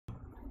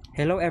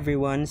Hello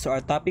everyone, so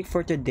our topic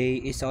for today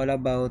is all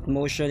about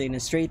motion in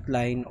a straight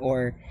line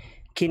or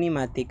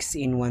kinematics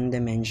in one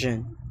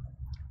dimension.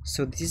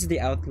 So this is the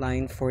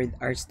outline for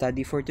our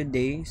study for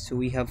today. So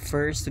we have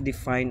first to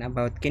define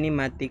about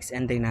kinematics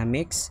and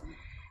dynamics.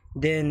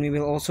 Then we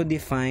will also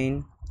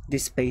define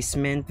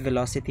displacement,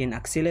 velocity, and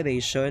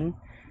acceleration.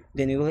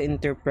 Then we will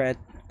interpret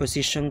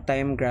position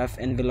time graph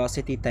and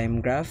velocity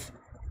time graph,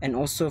 and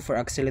also for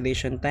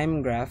acceleration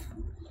time graph.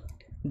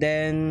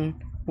 Then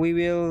we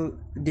will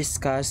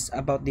discuss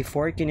about the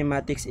four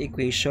kinematics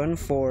equation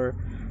for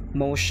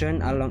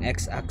motion along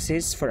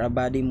x-axis for a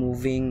body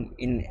moving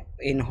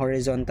in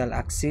horizontal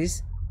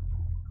axis,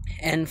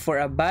 and for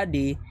a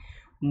body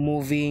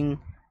moving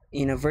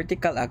in a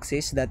vertical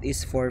axis, that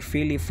is for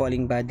freely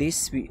falling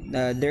bodies.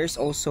 There's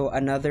also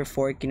another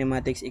four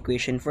kinematics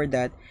equation for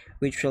that,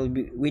 which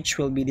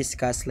will be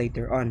discussed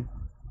later on.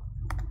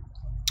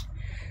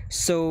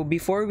 So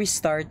before we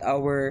start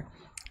our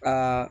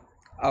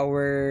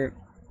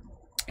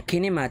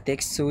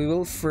kinematics, so we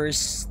will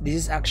first, this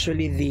is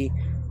actually the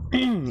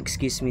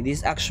excuse me, this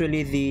is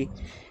actually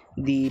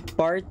the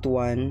part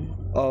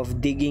 1 of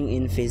digging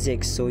in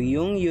physics. So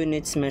yung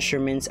units,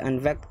 measurements,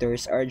 and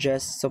vectors are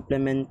just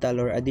supplemental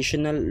or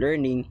additional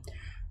learning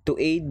to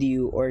aid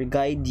you or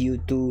guide you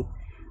to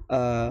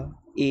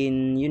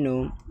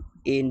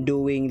in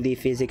doing the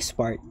physics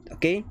part.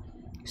 Okay,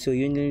 so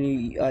yun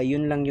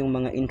lang yung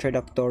mga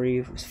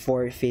introductory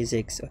for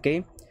physics.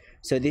 Okay,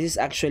 so this is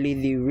actually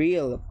the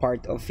real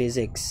part of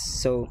physics.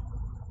 So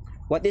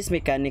what is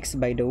mechanics,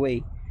 by the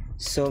way?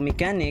 So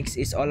mechanics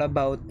is all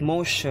about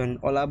motion,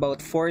 all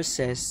about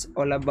forces,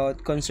 all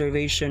about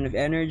conservation of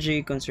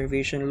energy,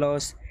 conservation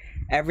laws.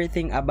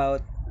 Everything about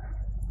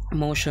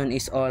motion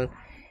is all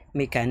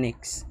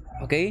mechanics.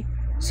 Okay,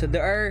 so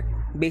there are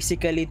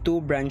basically two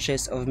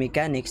branches of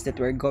mechanics that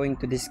we're going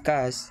to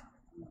discuss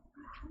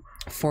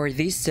for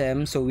this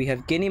sem. So we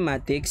have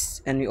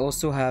kinematics and we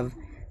also have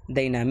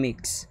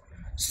dynamics.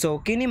 So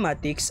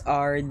kinematics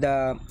are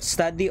the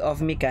study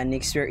of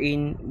mechanics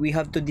wherein we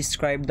have to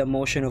describe the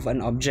motion of an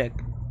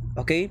object.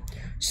 Okay,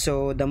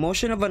 so the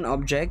motion of an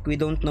object, we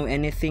don't know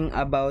anything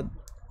about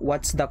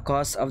what's the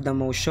cause of the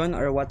motion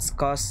or what's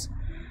cause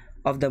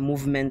of the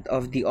movement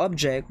of the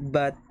object,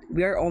 but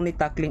we are only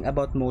tackling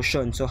about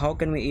motion. So how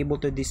can we able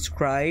to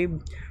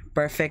describe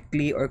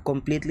perfectly or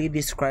completely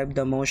describe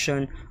the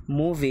motion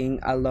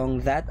moving along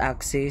that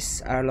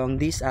axis, along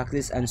this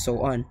axis, and so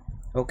on.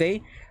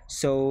 Okay,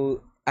 so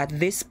at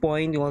this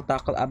point, we will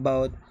tackle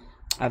about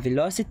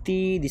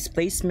velocity,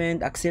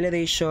 displacement,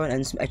 acceleration,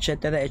 and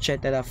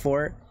etc.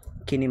 for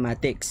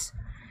kinematics.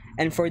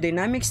 And for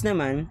dynamics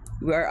naman,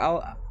 we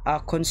are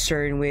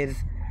concerned with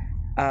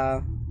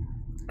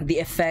the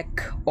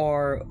effect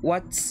or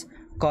what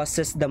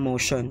causes the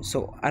motion.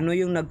 So, ano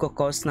yung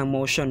nagko-cause ng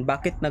motion?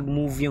 Bakit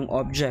nag-move yung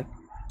object?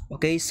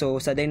 Okay, so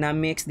sa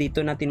dynamics, dito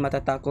natin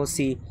matatakol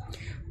si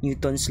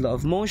Newton's law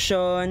of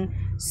motion,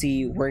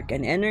 si work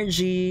and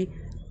energy,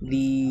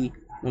 the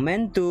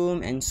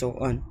momentum, and so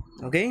on.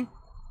 Okay,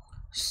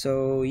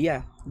 so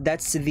yeah,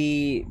 that's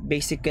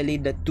basically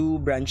the two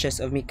branches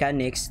of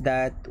mechanics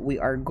that we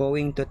are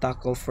going to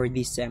tackle for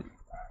this sem.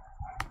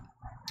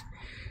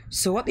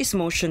 So what is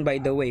motion, by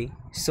the way?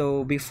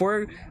 So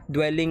before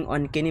dwelling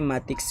on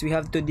kinematics, we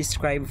have to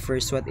describe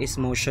first what is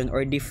motion,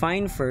 or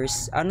define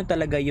first ano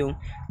talaga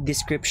yung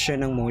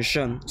description ng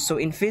motion. So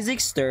in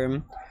physics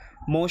term,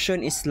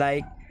 motion is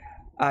like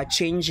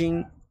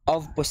changing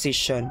of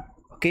position.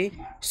 Okay,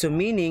 so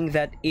meaning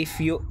that if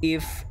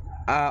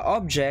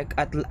object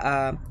at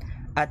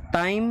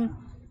time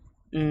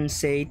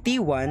say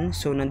t1,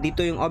 so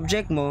nandito yung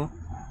object mo,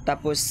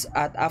 tapos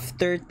at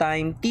after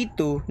time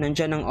t2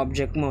 nandiyan ang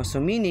object mo, so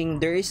meaning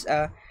there is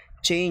a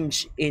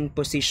change in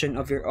position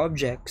of your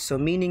object, so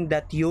meaning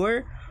that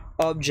your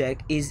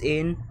object is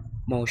in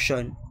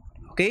motion.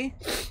 Okay,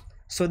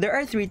 so there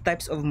are three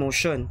types of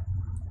motion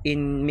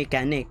in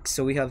mechanics.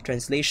 So we have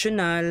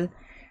translational,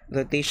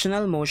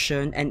 rotational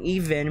motion, and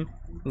even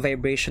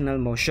vibrational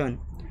motion.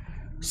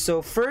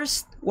 So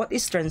first, what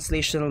is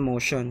translational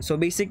motion? So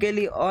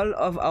basically all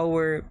of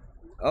our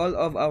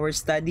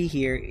study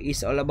here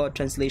is all about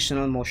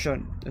translational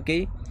motion.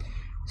 Okay,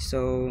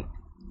 so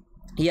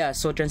yeah,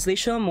 so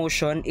translational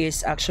motion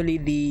is actually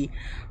the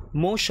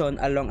motion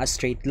along a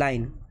straight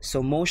line.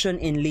 So motion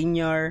in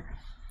linear,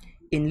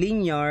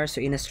 so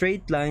in a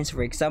straight line.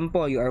 So for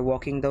example, you are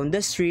walking down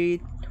the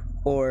street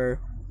or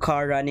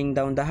car running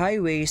down the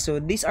highway. So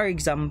these are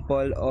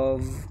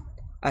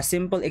a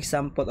simple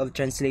example of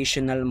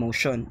translational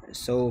motion.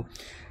 So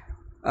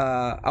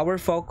our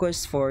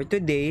focus for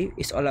today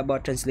is all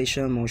about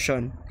translational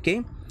motion.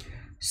 Okay,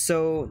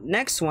 so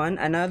next one,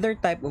 another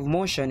type of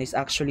motion is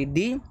actually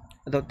the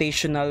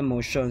rotational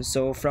motion.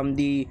 So from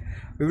the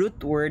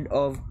root word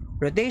of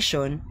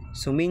rotation,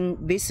 so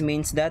this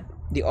means that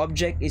the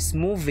object is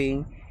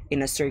moving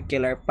in a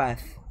circular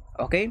path.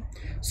 Okay,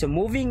 so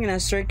moving in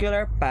a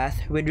circular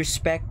path with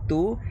respect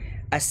to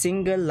a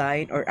single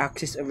line or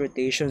axis of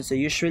rotation. So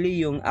usually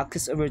yung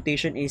axis of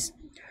rotation is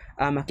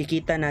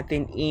makikita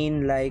natin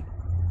in like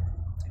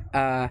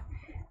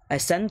a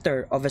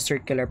center of a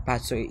circular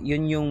path. So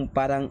yun yung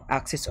parang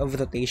axis of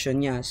rotation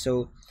niya.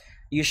 So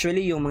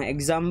usually yung mga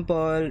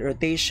example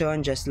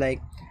rotation, just like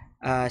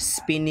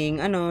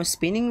spinning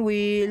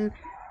wheel,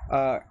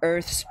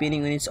 earth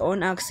spinning on its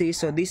own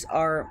axis. So these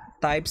are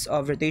types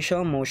of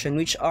rotational motion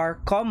which are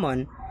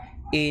common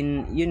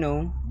in,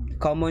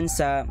 common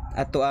sa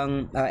ato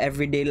ang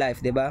everyday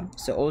life, diba?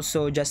 So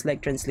also just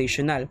like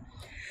translational.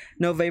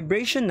 Now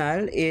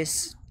vibrational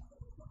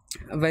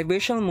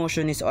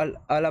motion is all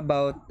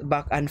about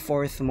back and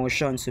forth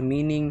motion. So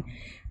meaning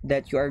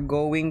that you are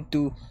going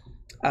to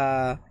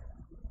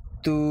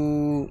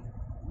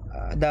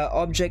the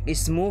object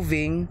is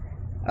moving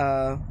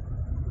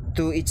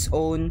to its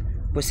own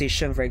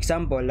position. For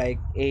example, like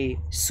a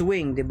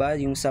swing, diba?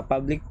 Yung sa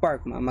public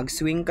park,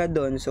 mag-swing ka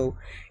doon, so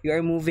you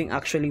are moving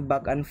actually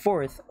back and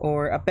forth.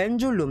 Or a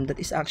pendulum, that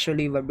is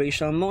actually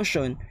vibrational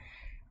motion.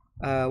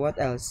 What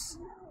else?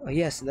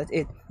 Yes, that's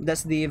it.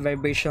 That's the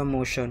vibrational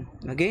motion.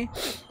 Okay?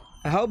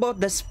 How about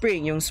the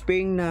spring? Yung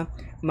spring na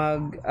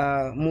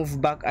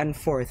move back and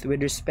forth with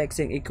respect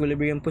sa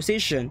equilibrium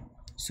position.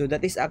 So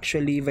that is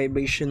actually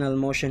vibrational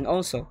motion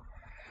also.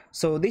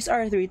 So these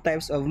are three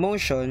types of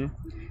motion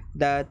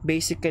that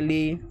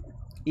basically,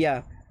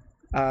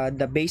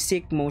 the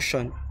basic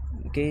motion.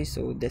 Okay,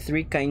 so the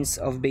three kinds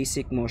of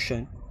basic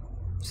motion.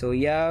 So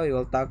we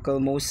will tackle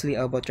mostly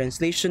about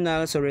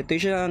translational, so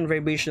rotational and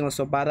vibrational.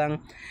 So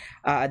parang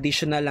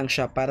additional lang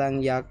siya,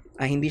 parang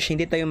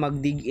hindi tayo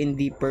mag-dig in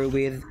deeper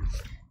with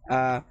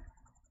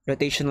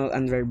rotational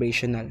and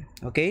vibrational.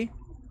 Okay?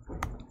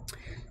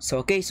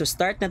 So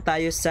start na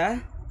tayo sa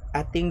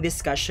ating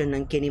discussion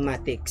ng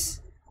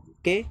kinematics.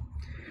 Okay?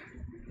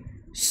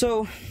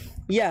 So,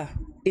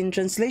 in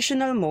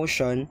translational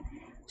motion,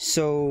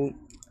 so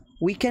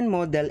we can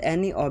model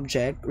any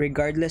object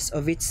regardless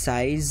of its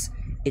size,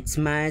 its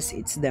mass,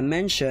 its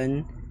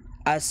dimension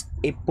as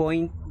a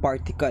point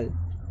particle.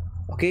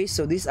 Okay,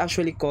 so this is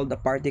actually called the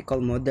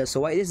particle model.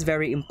 So why it is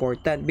very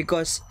important?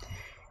 Because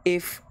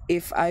if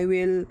I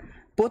will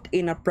put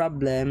in a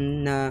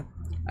problem na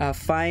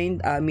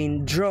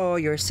draw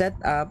your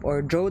setup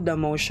or draw the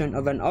motion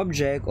of an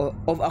object or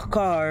of a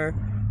car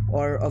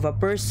or of a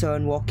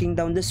person walking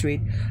down the street,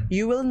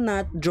 you will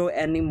not draw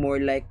anymore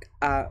like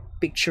a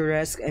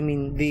picturesque,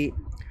 the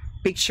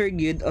picture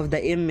good of the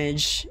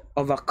image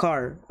of a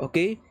car.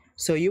 Okay,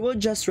 so you will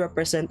just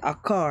represent a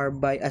car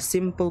by a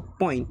simple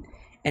point,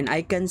 and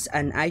I can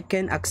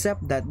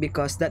accept that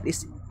because that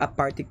is a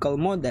particle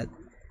model.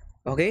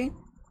 Okay,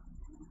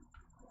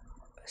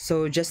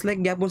 so just like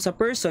gyapon sa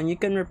person, you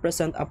can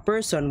represent a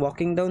person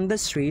walking down the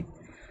street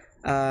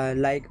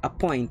like a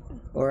point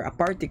or a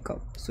particle.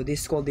 So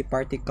this is called the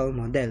particle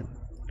model.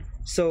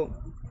 So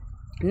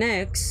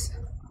next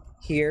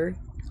here,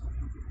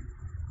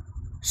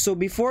 so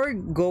before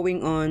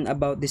going on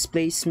about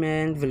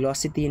displacement,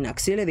 velocity, and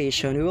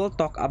acceleration, we will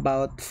talk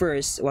about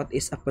first what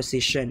is a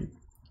position.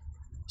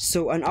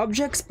 So an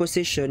object's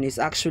position is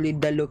actually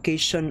the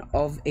location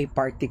of a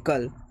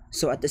particle.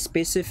 So at a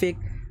specific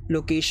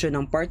location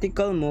ng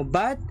particle mo,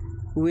 but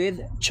with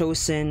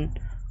chosen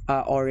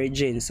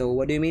origin. So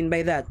what do you mean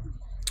by that?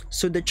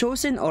 So the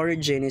chosen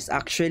origin is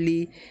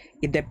actually,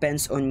 it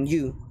depends on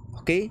you.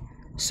 Okay?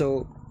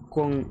 So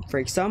kung for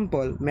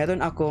example,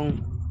 meron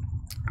akong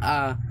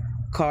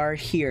car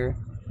here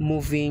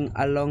moving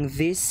along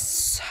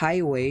this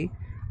highway.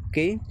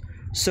 Okay?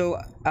 So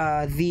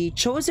the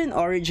chosen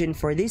origin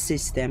for this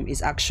system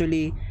is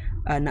actually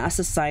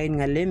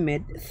na-assign nga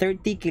limit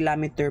 30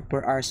 km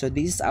per hour. So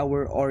this is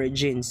our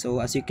origin. So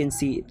as you can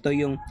see, ito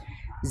yung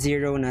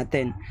zero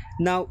natin.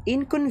 Now,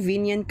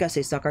 inconvenient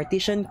kasi sa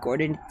Cartesian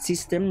coordinate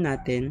system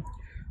natin,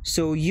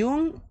 so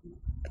yung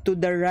to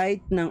the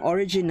right ng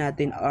origin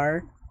natin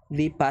are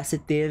the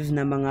positive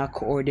na mga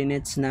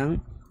coordinates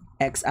ng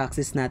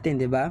x-axis natin,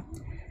 di ba?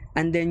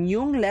 And then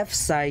yung left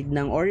side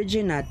ng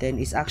origin natin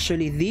is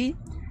actually the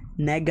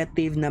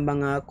negative na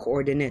mga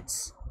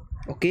coordinates.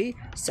 Okay?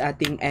 Sa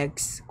ating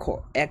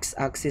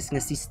x-axis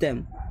na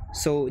system.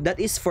 So that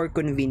is for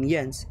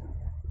convenience.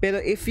 Pero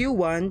if you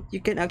want,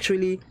 you can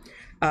actually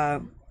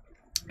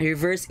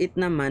reverse it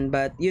naman,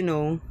 but you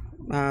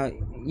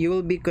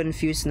will be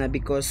confused na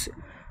because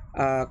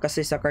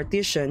kasi sa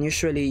Cartesian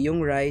usually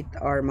yung right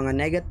are mga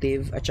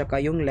negative at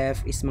saka yung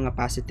left is mga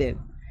positive.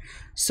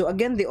 So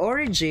again, the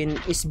origin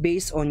is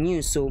based on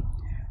you. So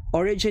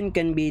origin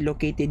can be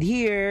located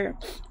here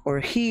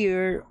or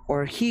here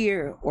or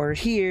here or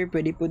here,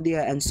 pwede po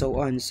diha, and so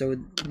on. So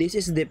this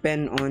is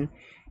depend on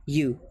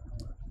you.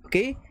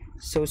 Okay?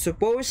 So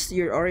suppose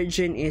your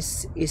origin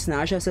is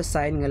na siya sa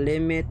sign nga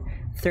limit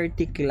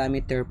 30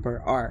 km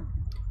per hour.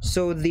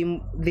 So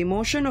the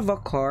motion of a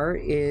car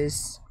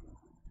is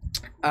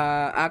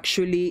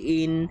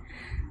actually in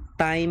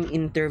time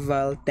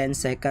interval 10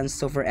 seconds.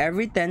 So for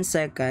every 10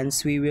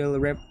 seconds, we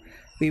will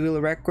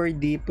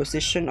record the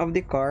position of the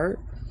car.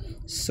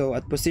 So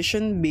at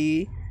position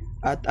B,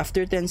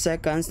 after 10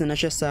 seconds na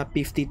siya sa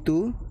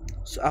 52.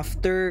 So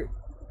after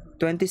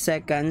 20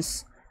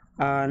 seconds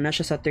na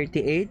siya sa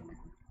 38.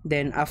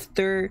 Then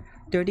after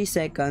 30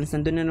 seconds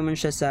nandun na naman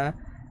siya sa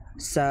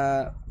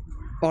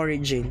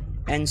origin,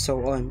 and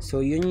so on. So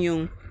yun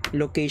yung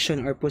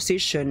location or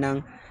position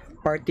ng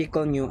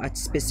particle nyo at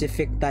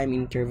specific time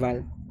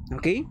interval.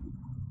 Okay?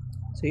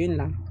 So yun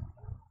lang.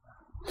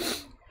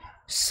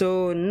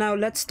 So now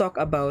let's talk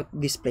about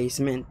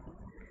displacement.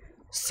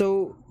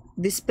 So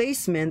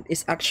displacement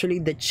is actually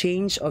the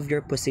change of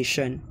your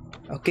position.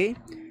 Okay?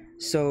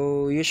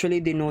 So usually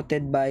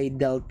denoted by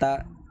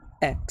delta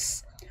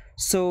x.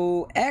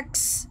 So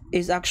x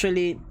is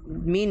actually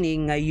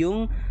meaning na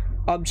yung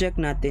object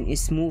natin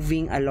is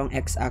moving along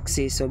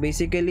x-axis. So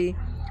basically,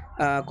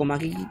 kung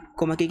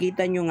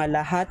makikita nyo nga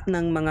lahat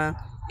ng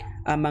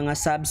mga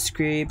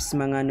subscripts,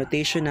 mga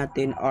notation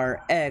natin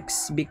are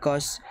x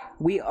because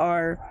we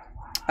are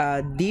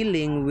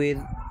dealing with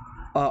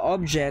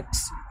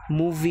objects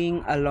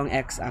moving along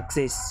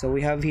x-axis. So we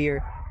have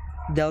here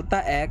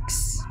delta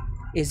x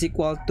is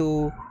equal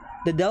to,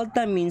 the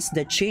delta means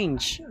the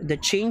change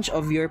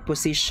of your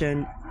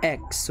position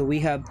x. So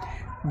we have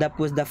that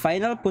was the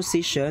final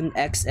position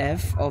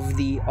xf of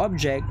the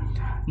object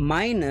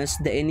minus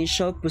the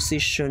initial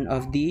position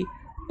of the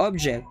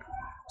object.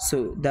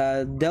 So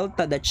the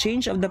delta, the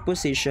change of the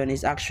position,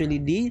 is actually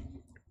the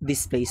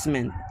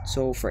displacement.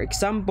 So for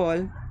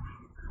example,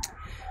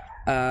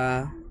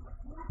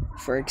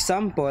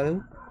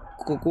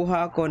 kukuha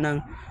ako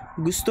ng,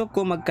 gusto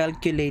ko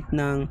mag-calculate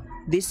ng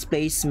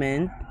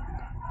displacement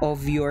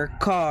of your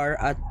car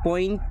at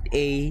point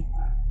A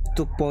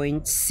to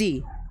point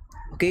C.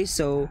 Okay,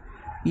 so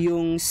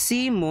yung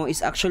C mo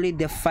is actually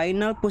the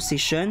final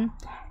position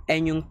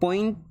and yung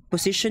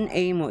position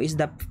A mo is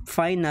the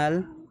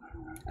final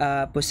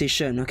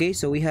position. Okay,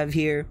 so we have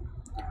here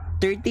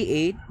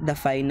 38, the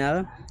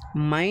final,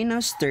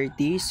 minus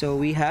 30, so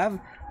we have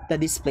the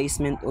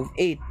displacement of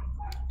 8.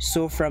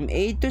 So from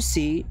A to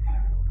C,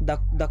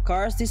 the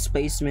car's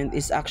displacement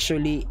is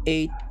actually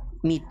 8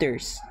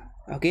 meters.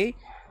 Okay,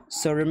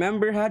 so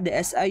remember the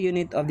SI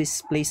unit of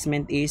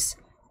displacement is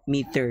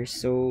meters.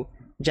 So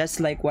just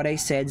like what I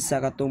said sa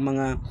katong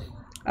mga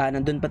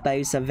nandun pa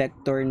tayo sa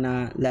vector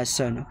na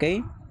lesson.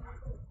 Okay,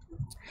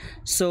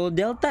 so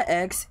delta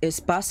x is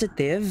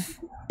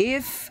positive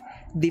if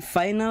the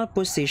final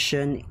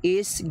position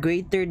is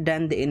greater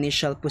than the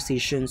initial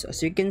position. So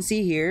as you can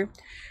see here,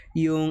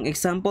 yung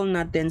example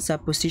natin sa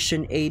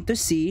position A to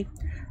C,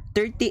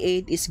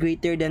 38 is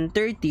greater than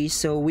 30,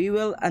 so we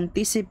will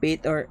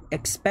anticipate or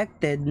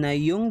expected na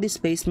yung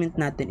displacement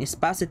natin is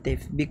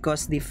positive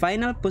because the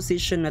final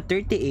position na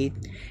 38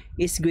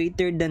 is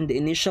greater than the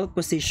initial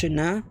position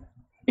na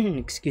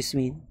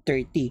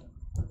 30.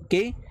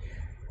 Okay,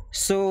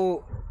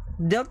 so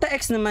delta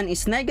x naman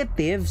is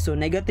negative, so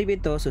negative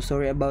ito, so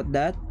sorry about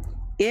that,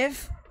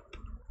 if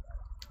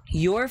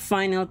your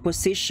final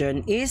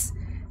position is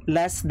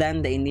less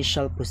than the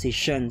initial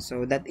position.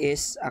 So that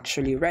is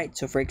actually right.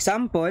 So for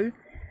example,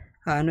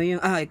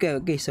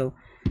 okay, so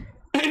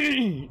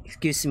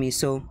excuse me,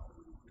 so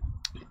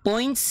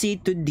point C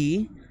to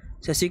D,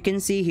 so as you can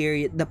see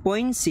here, the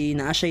point C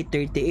na siya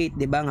 38,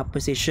 di ba nga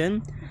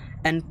position,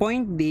 and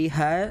point D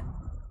ha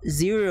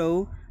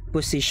 0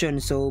 position,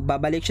 so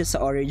babalik siya sa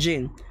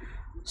origin.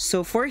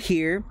 So for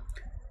here,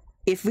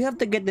 if we have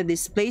to get the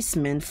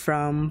displacement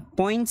from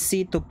point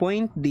C to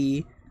point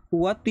D,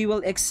 what we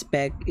will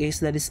expect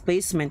is the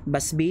displacement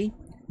must be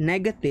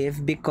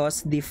negative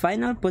because the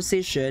final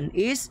position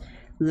is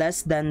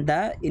less than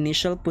the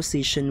initial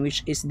position,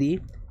 which is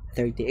the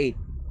 38.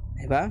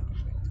 Diba?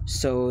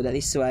 So that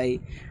is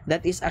why,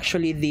 that is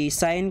actually the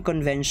sign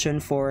convention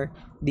for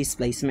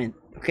displacement.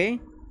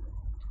 Okay?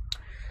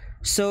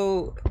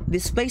 So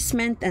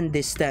displacement and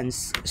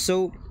distance.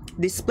 So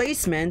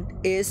displacement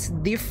is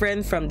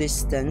different from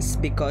distance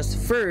because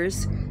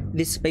first,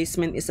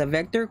 displacement is a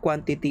vector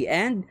quantity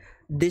and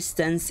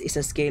distance is a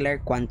scalar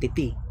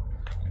quantity.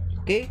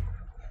 Okay,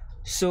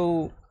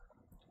 so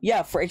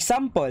yeah, for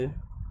example,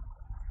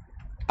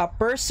 a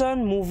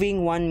person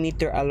moving 1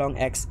 meter along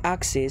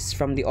x-axis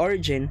from the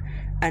origin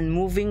and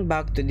moving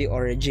back to the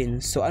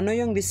origin. So ano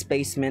yung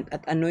displacement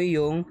at ano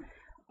yung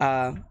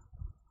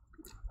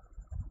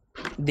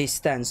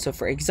distance? So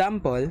for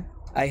example,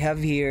 I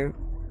have here,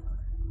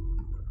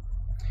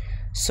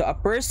 so a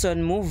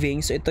person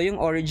moving, so ito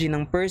yung origin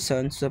ng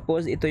person,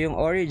 suppose ito yung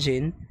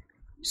origin.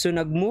 So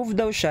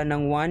nag-move daw siya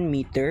ng 1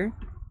 meter.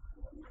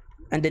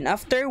 And then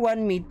after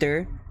 1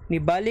 meter,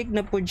 nibalik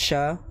na po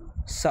siya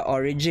sa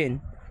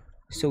origin.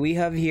 So we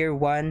have here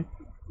 1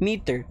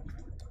 meter.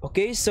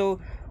 Okay, so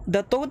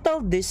the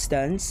total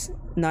distance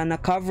na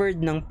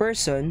na-covered ng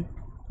person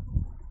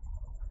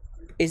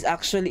is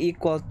actually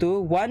equal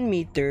to 1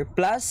 meter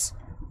plus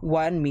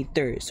 1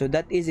 meter. So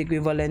that is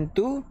equivalent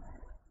to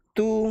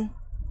 2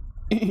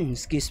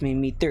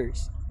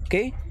 meters.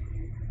 Okay?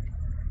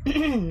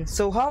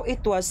 So how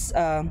it was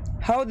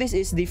how this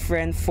is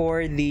different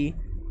for the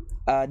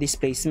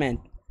displacement.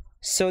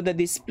 So the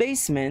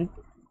displacement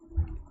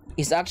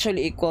is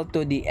actually equal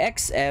to the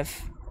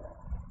xf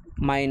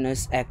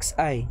minus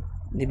xi,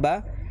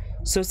 diba?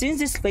 So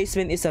since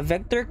displacement is a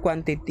vector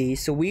quantity,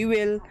 so we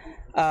will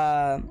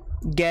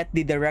get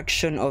the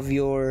direction of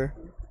the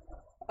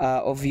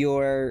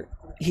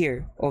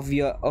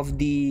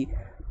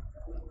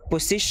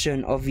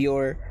position of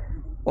your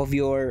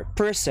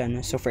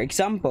person. So for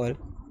example,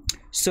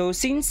 so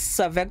since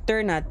sa vector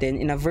natin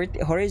in a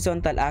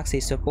horizontal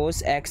axis,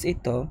 suppose x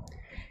ito,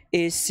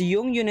 is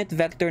yung unit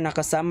vector na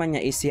kasama niya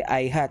is si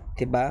I hat,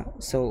 diba?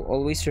 So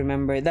always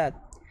remember that.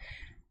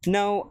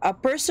 Now, a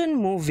person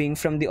moving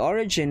from the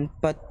origin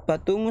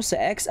patungo sa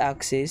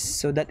x-axis,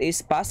 so that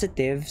is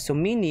positive, so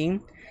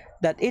meaning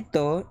that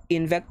ito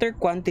in vector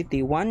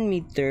quantity 1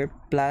 meter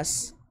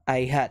plus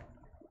I hat.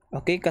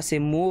 Okay, kasi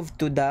move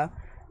to the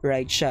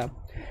right siya.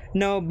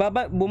 Now,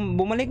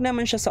 bumalik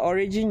naman siya sa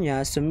origin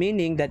niya, so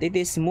meaning that it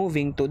is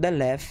moving to the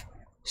left,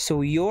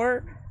 so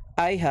your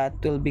I hat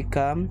will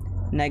become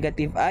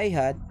negative I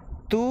hat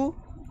to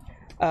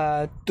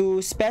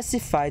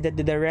specify that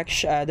the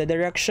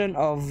direction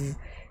of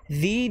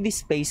the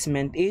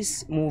displacement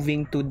is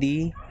moving to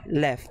the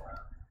left.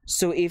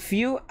 So if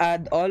you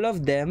add all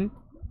of them,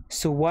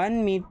 so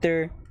 1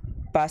 meter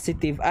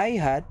positive I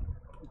hat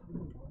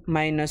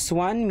minus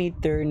 1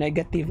 meter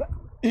negative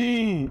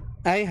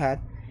I hat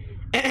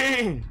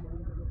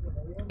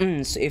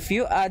so if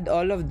you add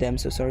all of them,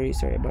 so sorry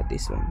about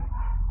this one,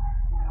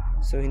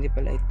 so hindi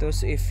pala ito,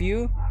 so if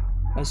you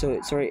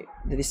sorry,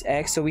 that is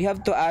x, so we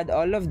have to add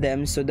all of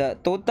them, so the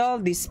total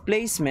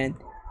displacement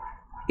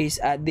is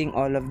adding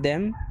all of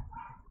them,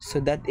 so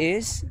that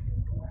is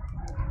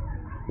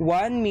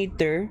 1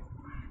 meter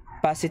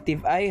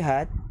positive I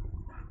hat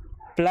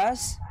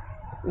plus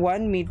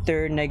 1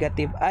 meter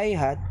negative I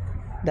hat,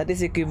 that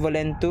is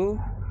equivalent to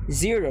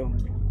 0.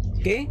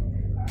 Okay,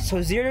 so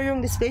 0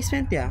 yung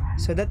displacement niya,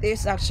 so that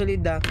is actually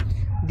the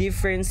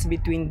difference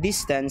between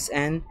distance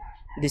and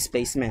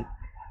displacement.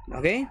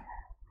 Okay,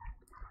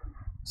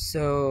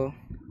 so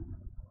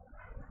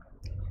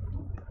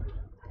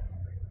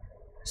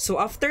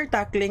after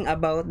tackling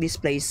about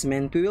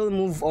displacement, we will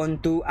move on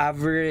to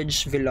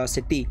average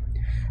velocity.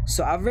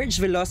 So average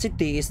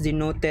velocity is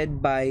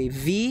denoted by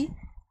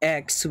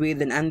Vx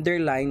with an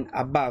underline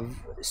above.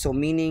 So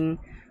meaning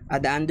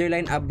the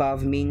underline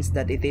above means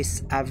that it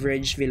is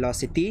average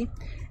velocity,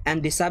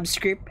 and the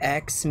subscript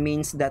x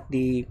means that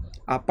the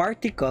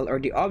particle or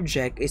the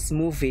object is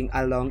moving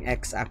along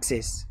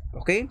x-axis.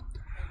 Okay,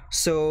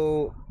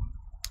 so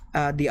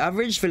the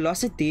average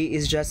velocity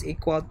is just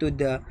equal to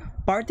the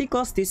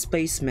particle's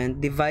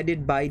displacement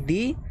divided by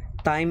the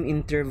time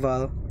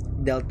interval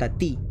delta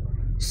t.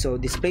 So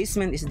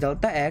displacement is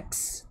delta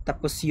x,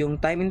 tapos yung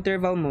time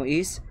interval mo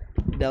is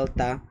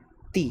delta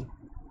t.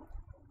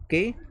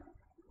 Okay,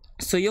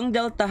 so yung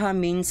delta ha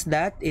means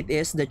that it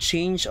is the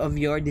change of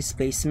your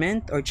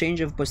displacement or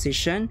change of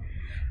position.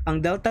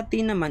 Ang delta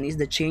t naman is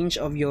the change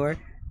of your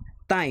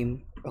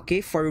time, okay,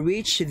 for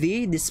which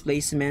the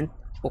displacement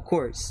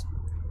occurs.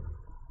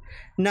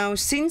 Now,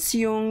 since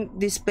yung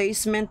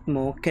displacement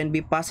mo can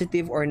be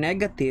positive or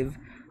negative,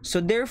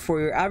 so therefore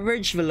your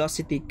average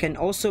velocity can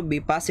also be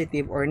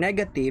positive or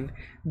negative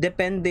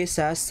depende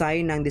sa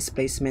sign ng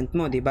displacement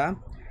mo, di ba?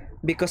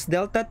 Because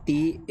delta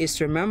t is,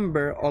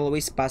 remember,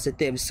 always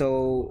positive.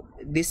 So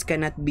this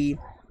cannot be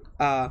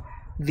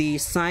the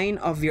sign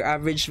of your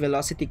average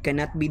velocity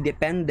cannot be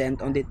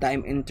dependent on the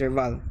time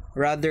interval.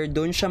 Rather,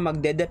 doon siya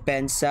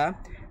magde-depend sa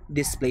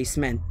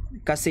displacement.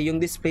 Kasi yung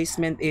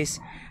displacement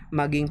is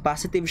maging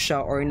positive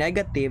siya or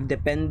negative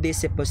depende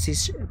sa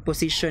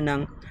position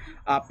ng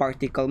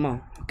particle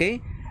mo. Okay?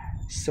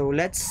 So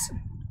let's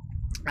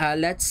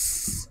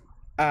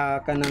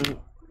kanang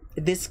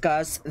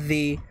discuss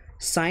the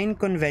sign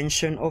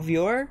convention of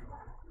your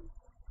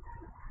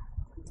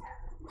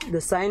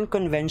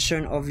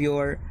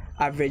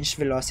average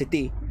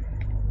velocity.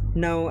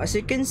 Now, as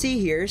you can see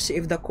here, so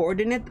if the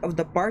coordinate of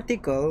the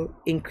particle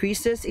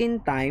increases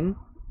in time,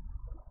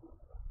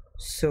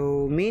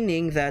 so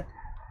meaning that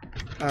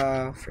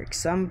for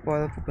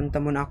example, pupunta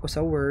muna ako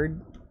sa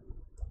word.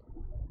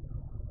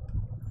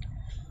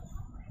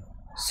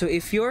 So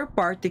if your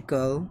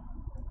particle,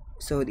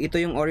 so ito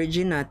yung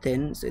origin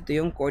natin, so ito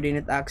yung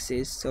coordinate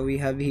axis, so we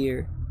have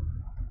here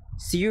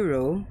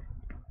 0.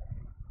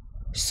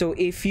 So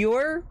if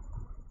your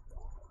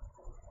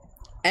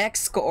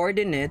x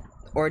coordinate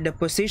or the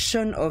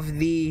position of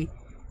the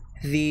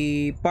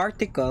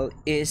particle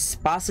is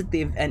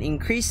positive and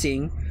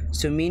increasing,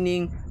 so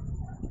meaning,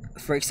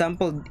 for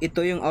example,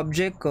 ito yung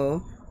object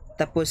ko,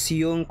 tapos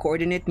yung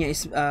coordinate niya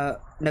is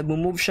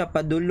nagmo-move siya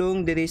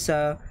padulong diri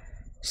sa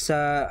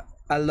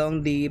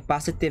along the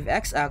positive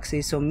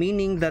x-axis, so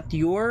meaning that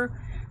your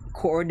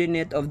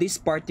coordinate of this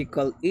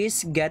particle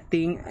is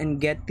getting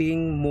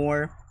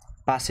more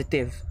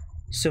positive.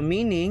 So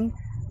meaning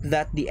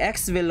that the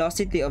x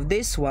velocity of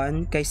this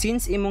one, kay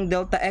since imong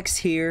delta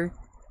x here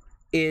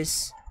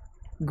is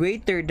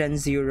greater than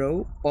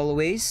 0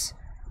 always,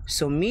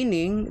 so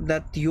meaning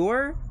that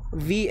your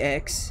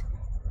Vx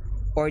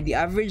or the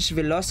average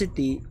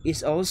velocity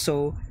is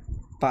also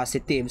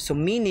positive. So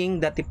meaning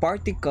that the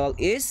particle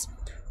is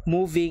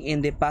moving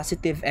in the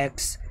positive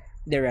x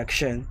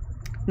direction.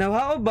 Now,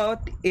 how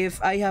about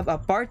if I have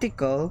a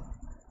particle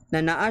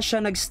na naa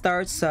siya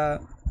nag-start sa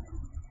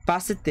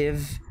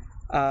positive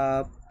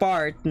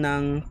part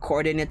ng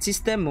coordinate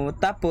system mo,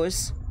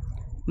 tapos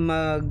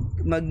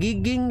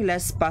magiging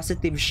less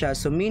positive siya.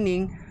 So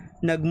meaning,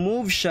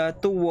 nag-move siya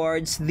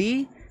towards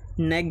the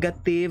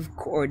negative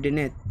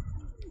coordinate.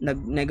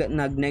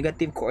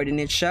 Nag-negative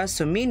coordinate siya.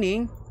 So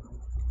meaning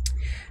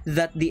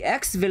that the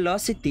x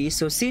velocity,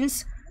 so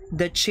since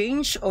the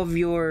change of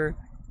your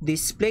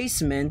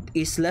displacement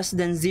is less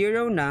than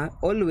 0 na,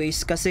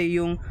 always, kasi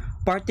yung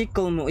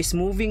particle mo is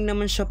moving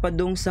naman siya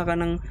padung sa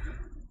kanang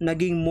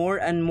naging more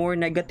and more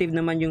negative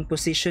naman yung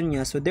position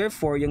niya. So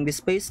therefore, yung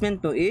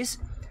displacement mo is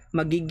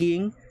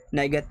magiging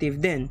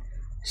negative din.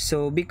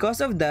 So because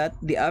of that,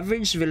 the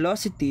average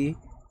velocity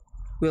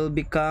will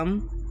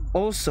become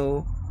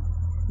also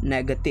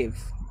negative.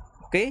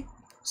 Okay?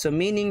 So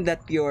meaning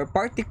that your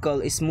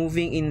particle is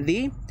moving in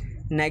the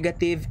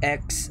negative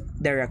x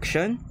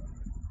direction.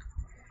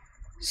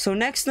 So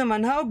next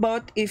naman, how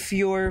about if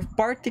your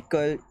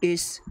particle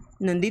is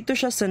nandito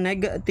siya sa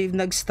negative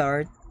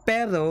nag-start,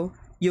 pero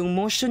yung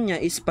motion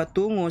niya is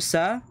patungo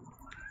sa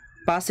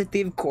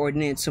positive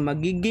coordinate. So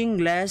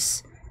magiging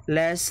less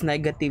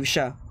negative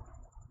siya.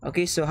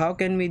 Okay, so how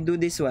can we do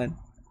this one?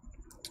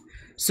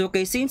 So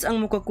okay, since ang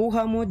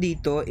makukuha mo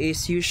dito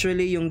is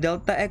usually yung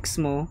delta x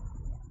mo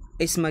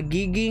is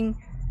magiging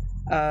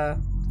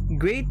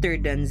greater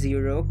than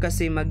 0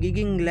 kasi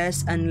magiging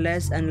less and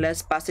less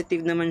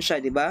positive naman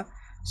siya, di ba?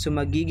 So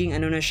magiging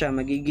ano na siya,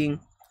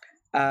 magiging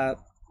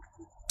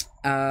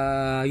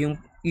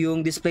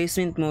yung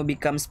displacement mo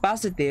becomes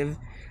positive,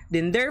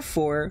 then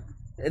therefore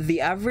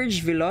the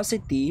average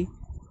velocity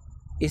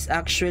is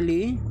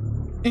actually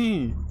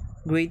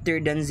greater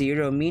than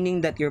 0,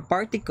 meaning that your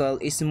particle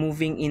is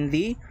moving in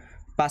the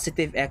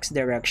positive x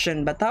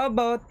direction. But how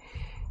about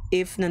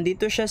if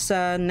nandito siya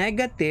sa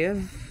negative,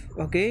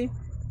 okay?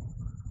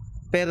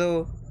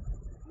 Pero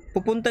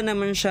pupunta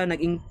naman siya,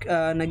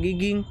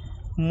 nagiging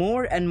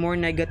more and more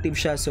negative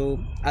siya. So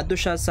ato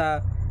siya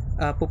sa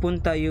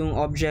pupunta yung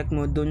object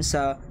mo dun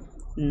sa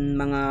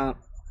mga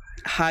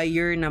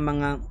higher na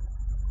mga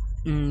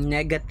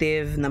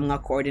negative na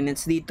mga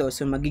coordinates dito.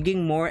 So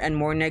magiging more and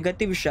more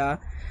negative siya.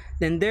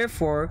 Then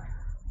therefore,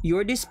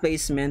 your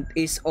displacement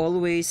is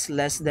always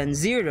less than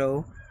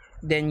 0.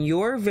 Then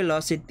your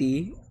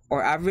velocity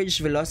or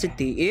average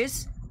velocity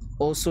is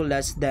also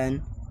less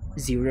than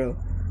 0.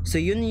 So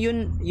yun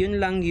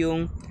lang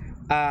yung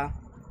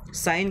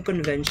sign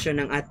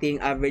convention ng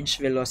ating average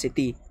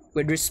velocity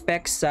with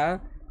respect sa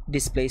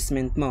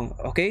displacement mo.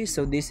 Okay?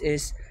 So this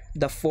is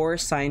the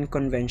 4 sign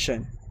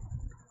convention.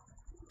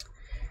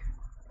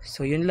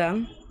 So yun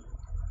lang.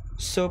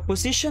 So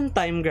position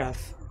time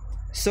graph.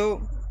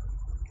 So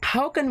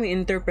how can we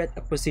interpret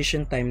a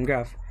position time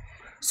graph?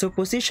 So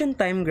position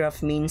time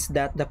graph means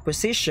that the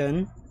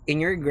position in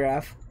your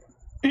graph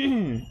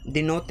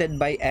denoted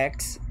by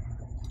x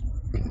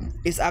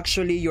is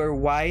actually your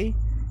y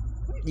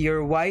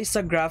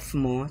sa graph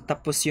mo,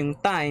 tapos yung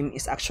time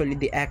is actually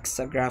the x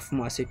sa graph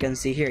mo. As you can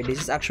see here,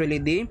 this is actually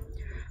the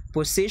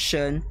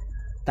position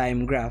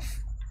time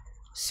graph.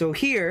 So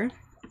here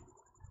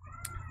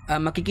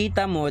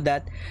makikita mo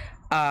that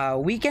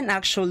we can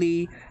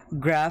actually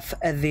graph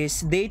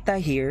this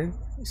data here.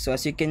 So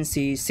as you can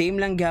see, same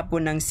lang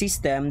gapon ng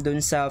system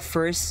dun sa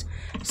first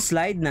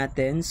slide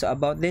natin. So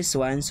about this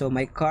one, so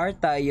may car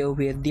tayo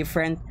with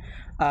different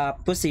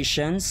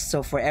positions.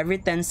 So for every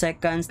 10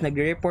 seconds,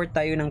 nagre-report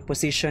tayo ng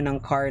position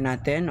ng car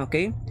natin,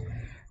 okay?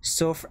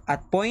 So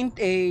at point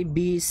A,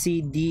 B,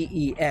 C, D,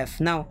 E, F.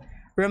 Now,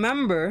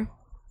 remember,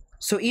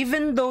 so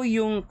even though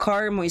yung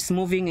car mo is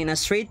moving in a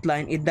straight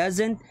line, it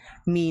doesn't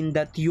mean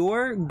that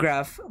your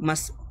graph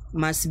must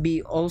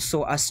be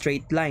also a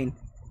straight line.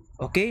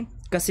 Okay?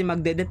 Kasi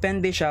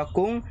magdedepende siya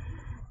kung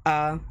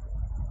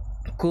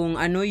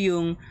ano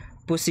yung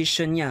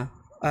position niya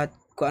at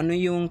kung ano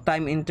yung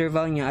time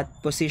interval niya at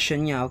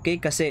position niya. Okay?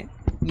 Kasi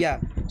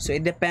yeah, so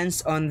it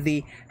depends on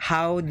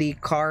how the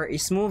car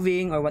is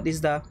moving or what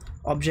is the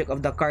object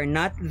of the car,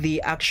 not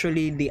the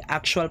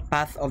actual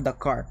path of the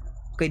car.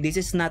 Okay, this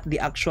is not the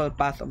actual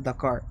path of the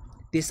car.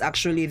 This is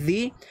actually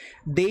the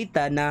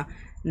data na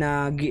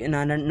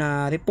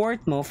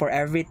report mo for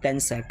every 10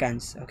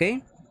 seconds.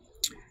 Okay?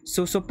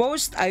 So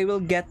suppose I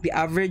will get the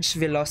average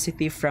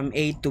velocity from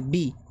A to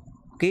B.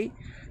 Okay?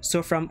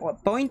 So from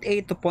point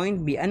A to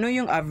point B, ano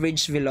yung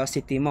average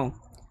velocity mo?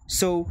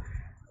 So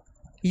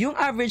yung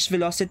average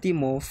velocity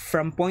mo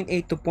from point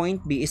A to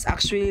point B is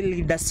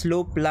actually the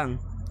slope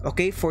lang.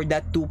 Okay? For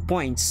that 2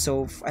 points.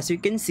 So as you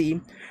can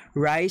see,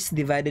 rise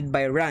divided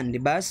by run,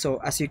 diba? So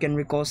as you can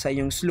recall sa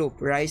yung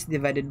slope, rise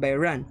divided by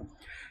run.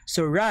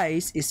 So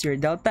rise is your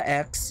delta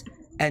x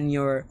and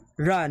your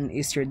run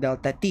is your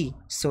delta t.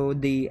 So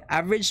the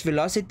average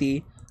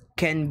velocity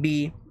can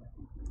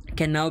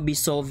now be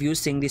solved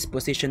using this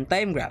position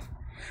time graph.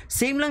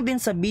 Same lang din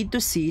sa B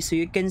to C. So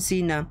you can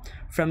see na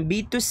from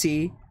B to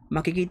C,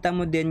 makikita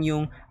mo din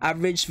yung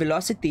average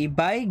velocity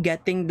by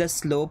getting the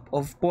slope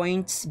of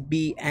points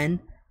B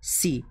and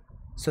C.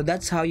 So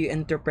that's how you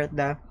interpret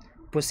the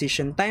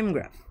position time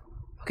graph.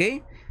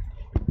 Okay?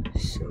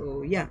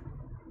 So yeah.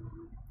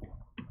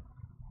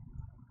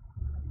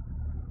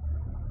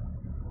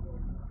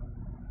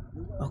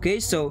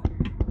 Okay, so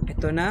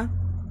ito na.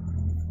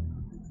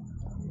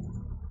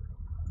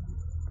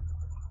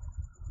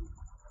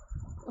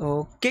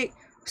 Okay,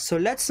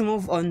 so let's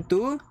move on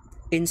to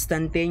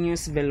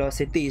instantaneous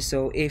velocity.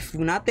 So if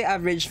nate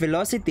average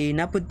velocity,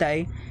 napud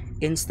tay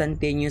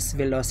instantaneous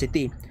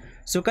velocity.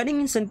 So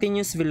kaning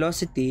instantaneous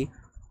velocity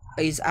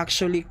is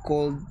actually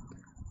called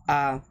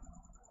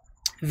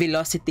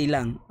velocity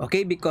lang,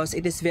 okay, because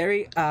it is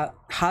very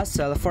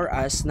hassle for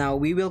us. Now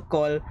we will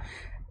call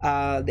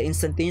the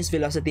instantaneous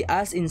velocity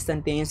as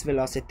instantaneous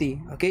velocity.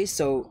 Okay,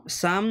 so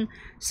some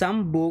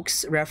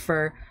books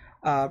prefer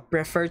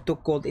to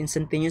call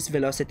instantaneous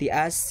velocity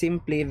as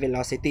simply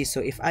velocity.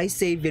 So if I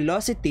say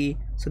velocity,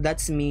 so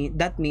that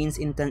means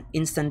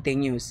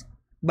instantaneous.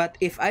 But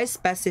if I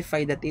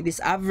specify that it is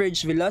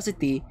average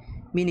velocity,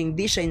 meaning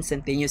di siya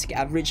instantaneous,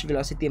 kaya average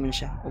velocity man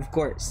siya, of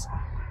course.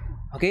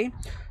 Okay,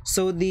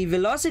 so the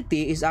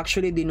velocity is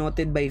actually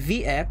denoted by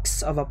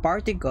Vx of a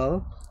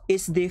particle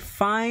is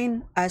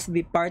defined as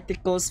the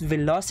particle's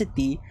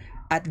velocity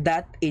at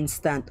that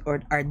instant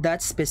or at that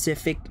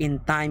specific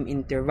in time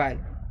interval.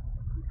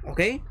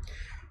 Okay,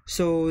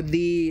 so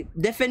the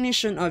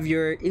definition of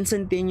your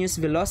instantaneous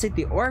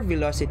velocity or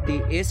velocity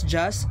is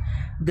just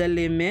the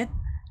limit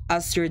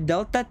as your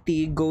delta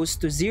t goes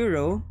to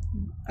 0,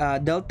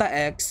 delta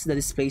x, the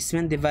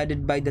displacement,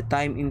 divided by the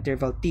time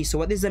interval t.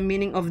 So what is the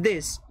meaning of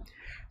this?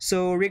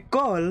 So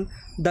recall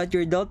that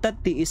your delta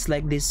t is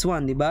like this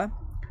one, diba?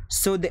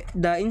 So the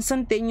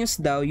instantaneous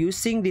daw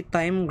using the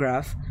time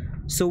graph,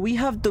 so we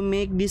have to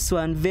make this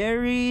one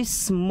very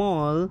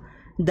small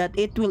that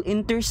it will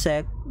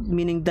intersect,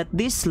 meaning that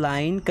this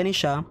line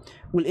kanisha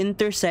will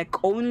intersect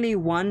only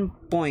one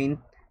point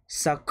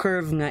sa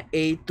curve nga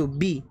A to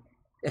B.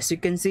 As you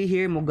can see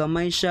here,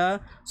 mugamay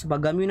siya. So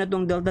paggamit na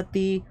tong delta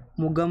t,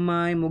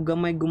 mugamay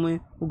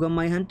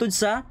hantud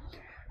sa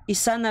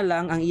isa na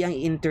lang ang iyang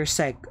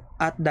intersect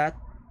at that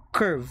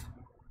curve.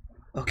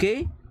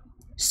 Okay,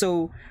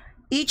 so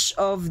each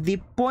of the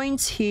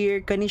points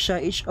here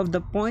kanisha, each of the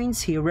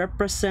points here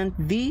represent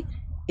the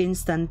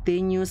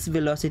instantaneous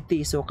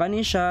velocity. So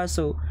kanisha,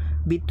 so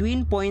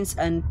between points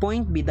and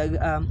point B,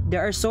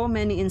 there are so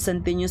many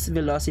instantaneous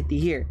velocity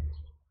here.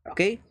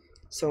 Okay,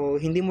 so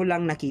hindi mo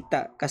lang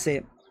nakita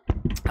kasi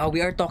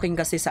we are talking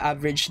kasi sa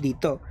average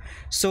dito.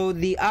 So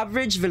the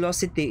average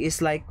velocity is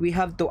like we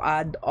have to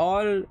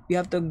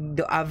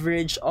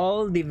average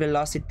all the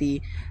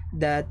velocity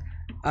that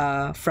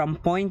from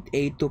point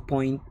A to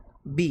point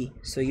B.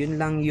 So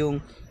yun lang yung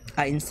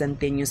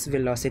instantaneous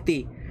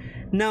velocity.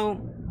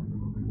 Now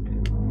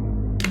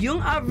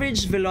yung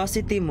average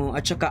velocity mo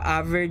at saka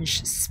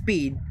average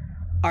speed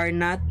are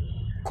not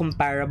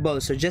comparable.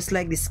 So just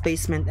like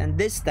displacement and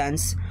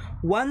distance,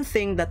 one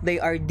thing that they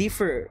are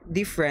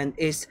different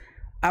is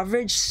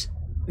average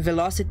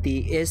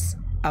velocity is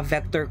a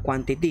vector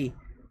quantity.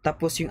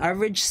 Tapos yung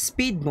average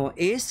speed mo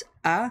is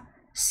a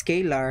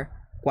scalar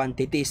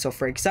quantity. So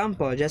for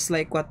example, just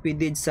like what we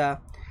did sa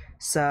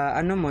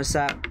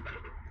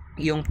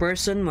yung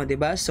person mo, 'di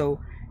ba? So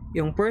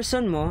yung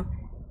person mo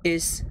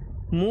is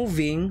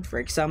moving, for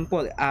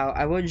example,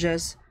 I will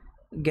just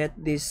get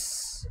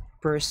this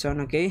person,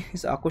 okay?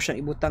 So ako siya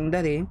ibutang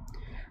dari.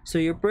 So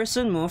your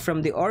person mo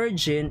from the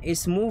origin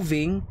is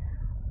moving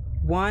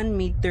 1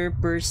 meter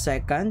per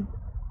second.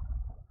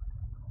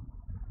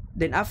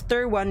 Then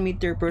after 1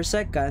 meter per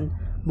second,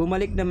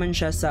 bumalik naman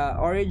siya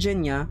sa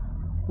origin niya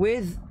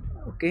with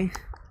the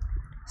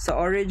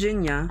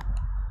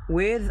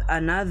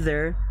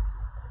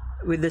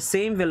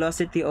same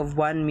velocity of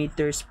 1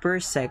 meters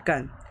per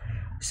second.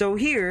 So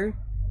here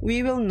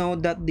we will know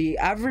that the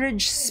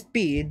average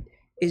speed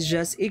is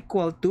just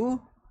equal to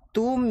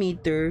 2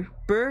 meter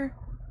per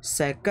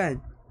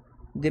second.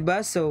 'Di ba?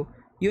 So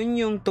yun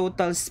yung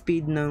total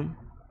speed ng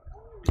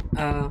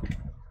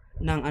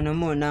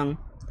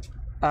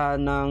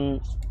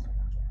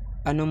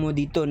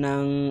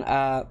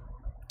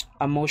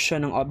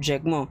motion ng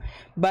object mo.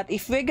 But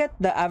if we get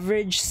the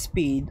average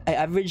speed,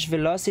 average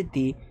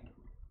velocity,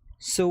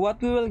 so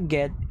what we will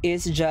get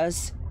is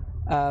just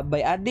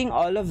by adding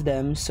all of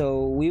them,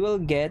 so we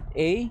will get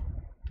a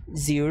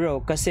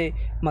 0 kasi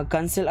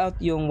mag-cancel out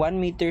yung 1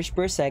 meters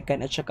per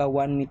second at saka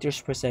 1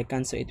 meters per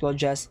second, so it will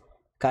just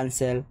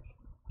cancel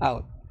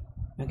out.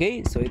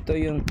 Okay, so ito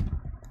yung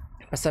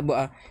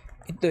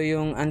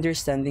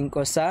understanding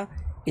ko sa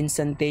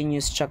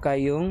instantaneous tsaka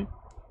yung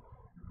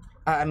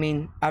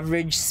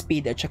average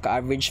speed at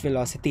saka average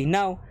velocity.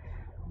 Now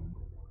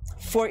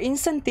for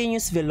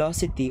instantaneous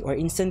velocity or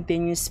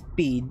instantaneous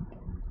speed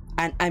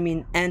and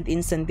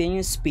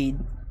instantaneous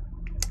speed,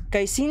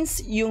 kay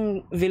since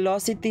yung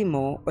velocity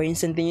mo or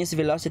instantaneous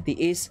velocity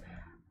is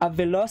a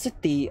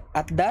velocity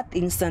at that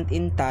instant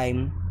in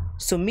time,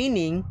 so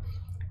meaning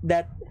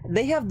that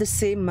they have the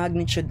same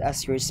magnitude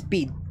as your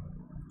speed.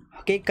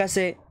 Okay,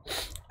 kasi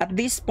at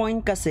this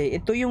point kasi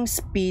ito yung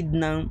speed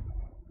ng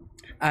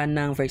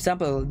for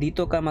example,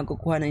 dito ka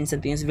magkukuha ng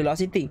instantaneous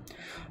velocity.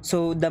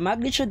 So the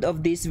magnitude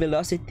of this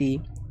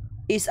velocity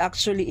is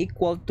actually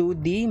equal to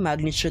the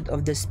magnitude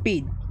of the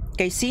speed.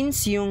 Okay,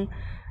 since yung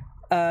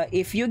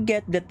if you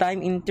get the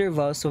time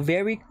interval, so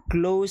very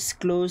close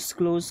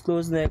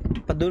na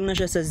padulong na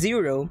siya sa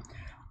 0,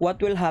 what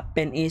will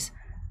happen is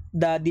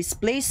the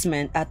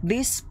displacement at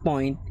this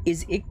point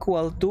is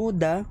equal to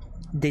the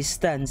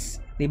distance.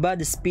 Diba?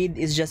 The speed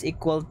is just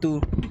equal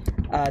to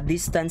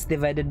distance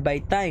divided by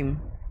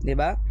time.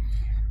 Diba?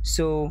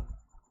 So,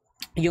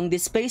 yung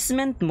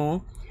displacement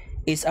mo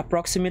is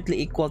approximately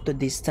equal to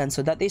distance.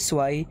 So, that is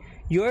why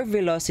your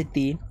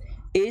velocity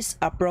is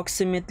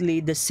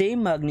approximately the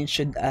same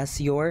magnitude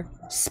as your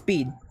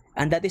speed.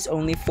 And that is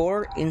only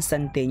for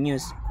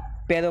instantaneous.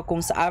 Pero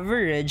kung sa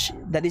average,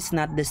 that is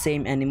not the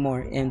same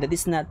anymore. And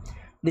this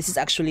is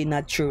actually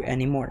not true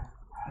anymore.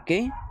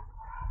 Okay?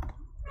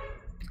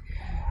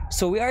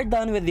 So we are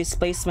done with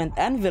displacement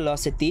and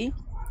velocity.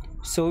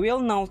 So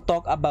we'll now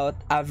talk about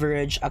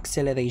average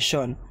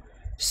acceleration.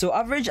 So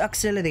average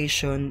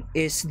acceleration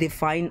is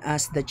defined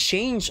as the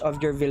change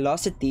of your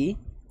velocity,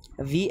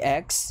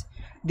 Vx,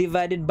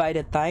 divided by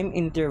the time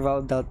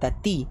interval delta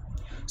t.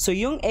 So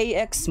yung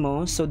Ax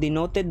mo, so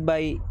denoted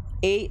by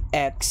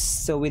Ax,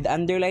 so with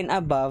underline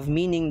above,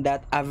 meaning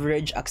that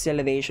average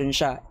acceleration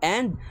siya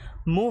and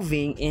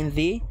moving in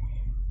the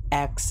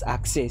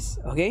x-axis.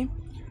 Okay?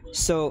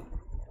 So,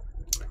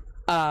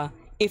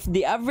 if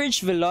the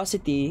average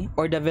velocity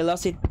or the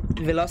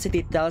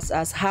velocity tells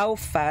us how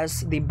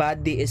fast the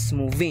body is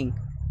moving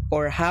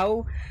or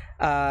how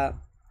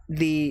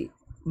the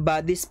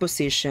body's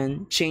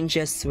position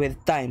changes with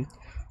time.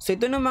 So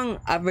ito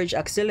namang average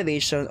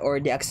acceleration or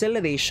the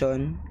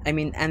acceleration,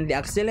 and the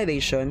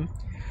acceleration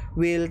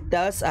will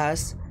tells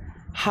us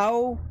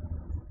how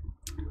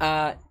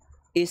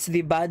is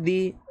the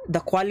body,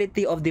 the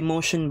quality of the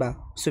motion ba?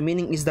 So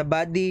meaning, is the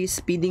body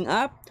speeding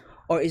up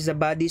or is the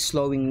body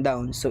slowing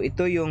down? So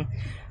ito yung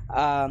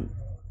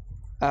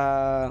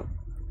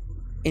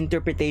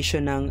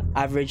interpretation ng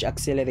average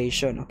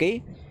acceleration. Okay?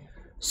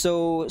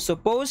 So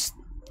suppose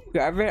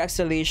your average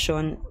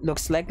acceleration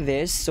looks like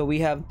this. So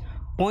we have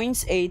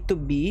points A to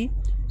B.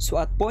 So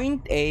at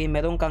point A,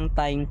 meron kang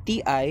time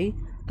ti.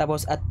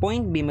 Tapos at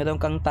point B, meron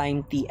kang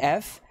time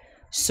tf.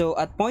 So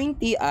at point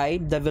ti,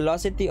 the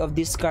velocity of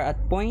this car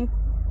at point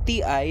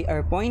ti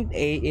or point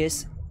A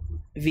is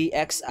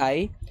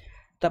vxi.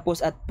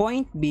 Tapos at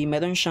point B,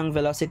 meron siyang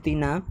velocity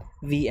na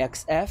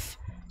vxf.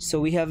 So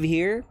we have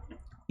here,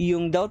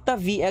 yung delta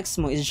vx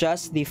mo is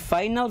just the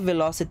final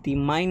velocity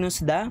minus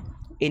the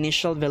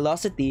initial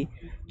velocity.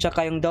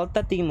 Tsaka yung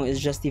delta t mo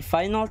is just the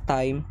final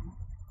time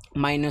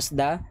minus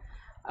the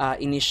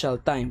initial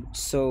time.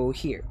 So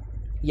here,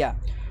 yeah.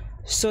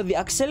 So the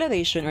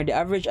acceleration or the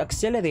average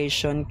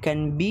acceleration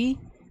can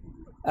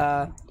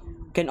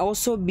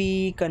also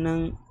be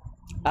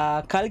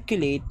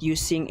calculate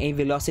using a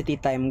velocity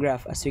time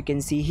graph, as you can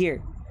see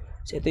here.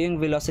 So ito yung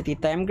velocity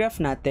time graph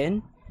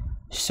natin.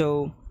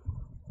 So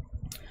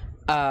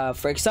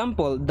for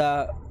example,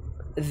 the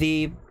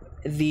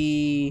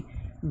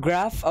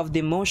graph of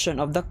the motion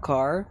of the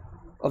car,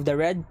 of the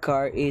red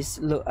car, is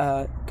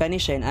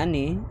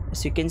ani,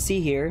 as you can see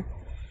here.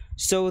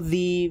 So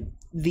the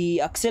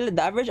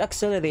average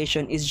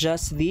acceleration is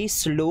just the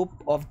slope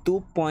of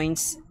 2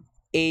 points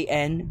A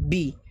and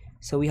B.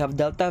 So we have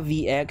delta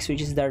Vx,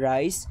 which is the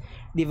rise,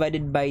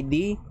 divided by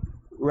the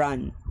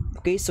run.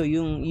 Okay, so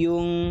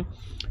yung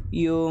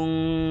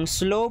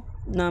slope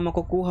na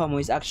makukuha mo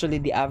is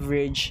actually the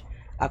average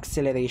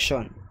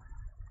acceleration.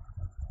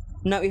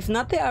 Now, if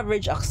not the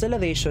average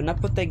acceleration, na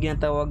po tayo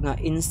ginatawag nga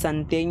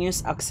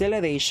instantaneous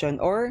acceleration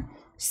or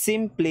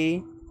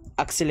simply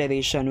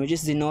acceleration, which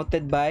is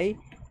denoted by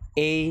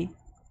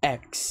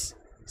AX.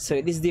 So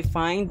it is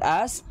defined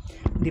as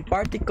the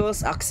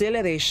particle's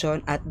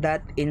acceleration at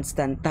that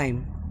instant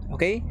time.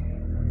 Okay?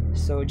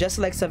 So just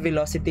like sa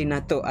velocity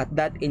na to, at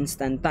that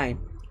instant time.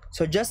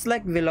 So just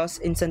like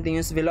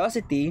instantaneous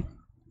velocity,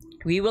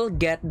 we will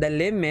get the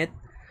limit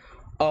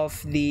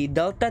of the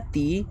delta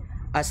t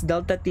as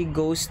delta t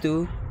goes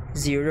to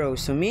 0.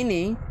 So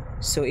meaning,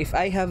 so if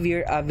I have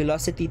here a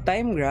velocity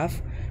time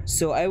graph,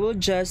 so I will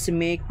just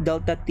make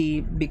delta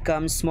t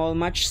become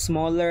much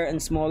smaller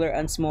and smaller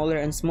and smaller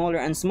and smaller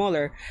and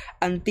smaller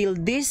until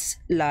this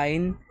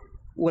line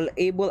will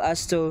able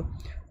us to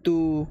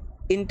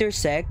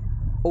intersect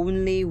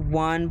only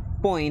one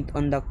point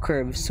on the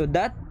curve. So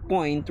that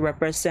point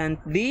represent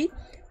the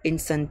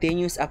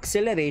instantaneous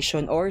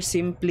acceleration or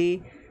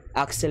simply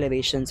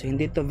acceleration. So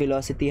hindi to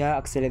velocity ha,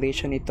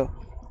 acceleration ito.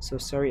 So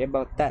sorry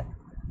about that.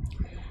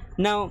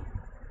 Now,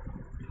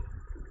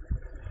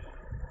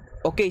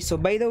 okay, so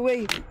by the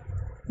way,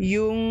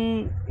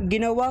 yung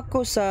ginawa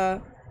ko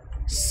sa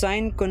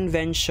sign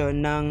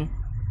convention ng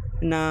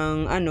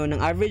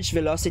average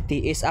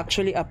velocity is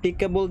actually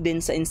applicable din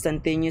sa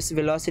instantaneous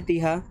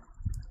velocity ha.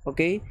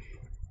 Okay?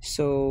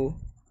 So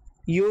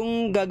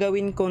yung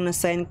gagawin ko na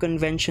sign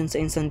convention sa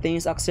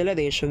instantaneous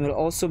acceleration will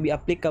also be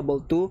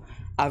applicable to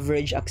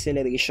average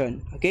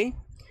acceleration. Okay?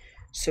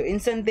 So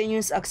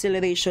instantaneous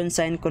acceleration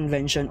sign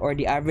convention or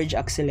the average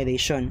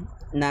acceleration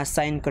na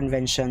sign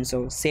convention.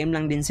 So same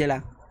lang din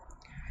sila.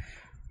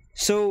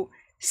 So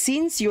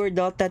since your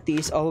delta t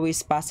is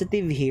always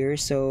positive here,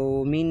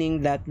 so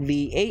meaning that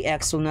the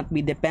AX will not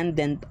be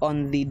dependent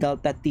on the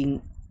delta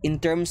t in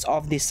terms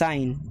of the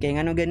sign.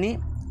 Kaya ano gani?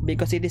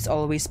 because it is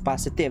always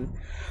positive.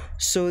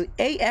 So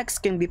AX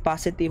can be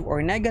positive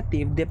or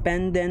negative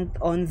depending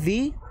on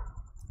the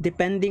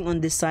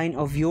sign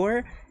of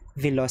your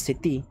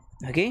velocity.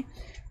 Okay,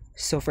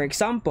 so for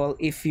example,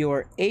 if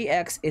your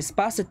AX is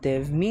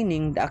positive,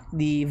 meaning that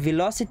the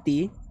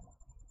velocity,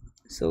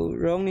 so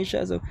wrong ni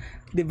siya, so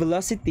the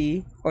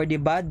velocity or the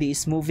body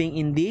is moving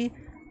in the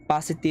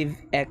positive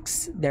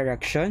X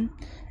direction.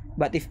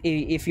 But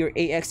if your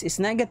AX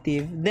is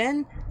negative,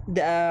 then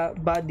the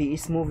body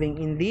is moving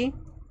in the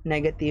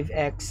negative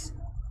X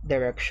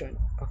direction.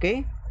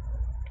 Okay?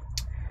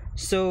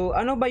 So,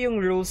 ano ba yung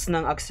rules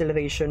ng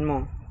acceleration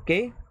mo?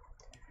 Okay?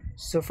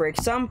 So, for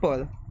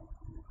example,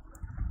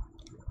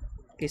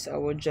 okay, so I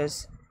will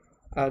just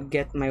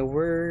get my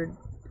word.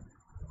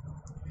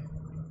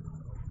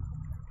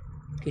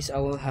 Okay, so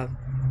I will have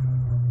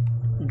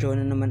draw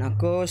na naman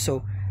ako.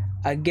 So,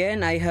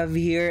 again, I have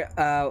here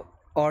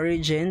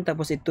origin,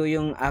 tapos ito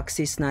yung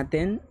axis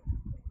natin.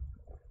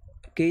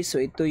 Okay,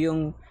 so ito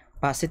yung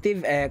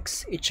positive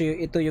X,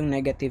 ito yung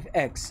negative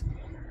X.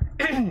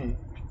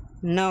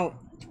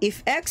 Now, if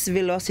X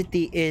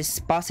velocity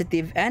is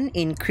positive and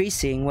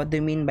increasing, what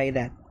do you mean by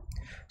that?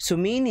 So,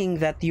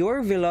 meaning that your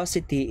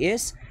velocity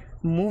is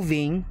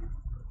moving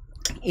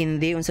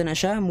in the, unsa na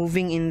siya?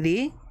 Moving in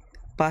the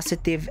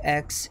positive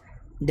X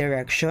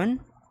direction.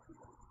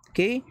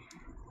 Okay?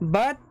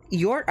 But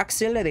your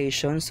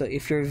acceleration, so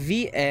if your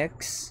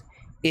Vx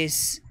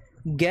is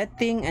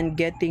getting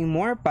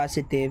more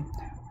positive,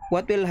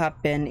 what will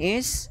happen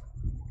is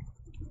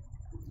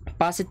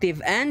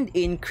positive and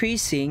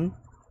increasing.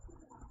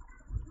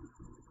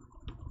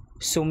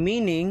 So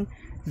meaning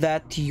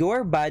that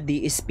your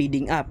body is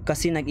speeding up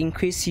kasi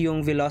nag-increase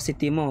yung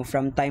velocity mo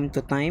from time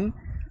to time.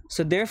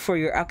 So therefore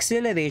your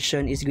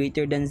acceleration is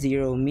greater than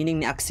 0,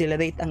 meaning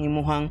ni-accelerate ang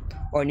imuhang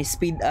or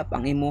ni-speed up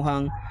ang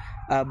imuhang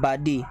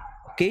body.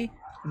 Okay?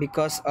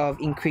 Because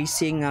of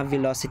increasing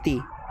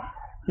velocity.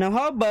 Now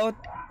how about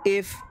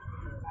if,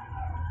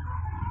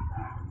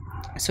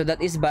 so that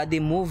is body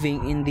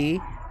moving in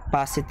the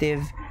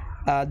positive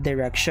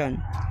direction.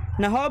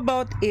 Now how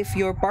about if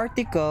your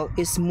particle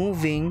is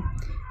moving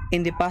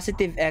in the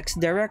positive X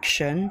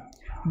direction,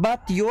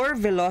 but your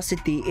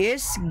velocity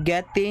is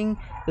getting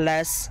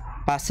less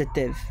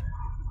positive?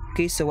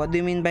 Okay, so what do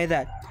you mean by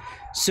that?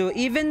 So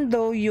even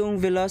though yung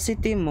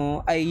velocity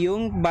mo ay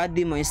yung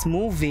body mo is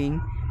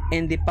moving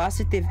in the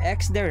positive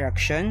X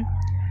direction,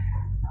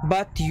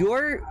 but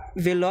your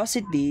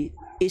velocity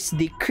is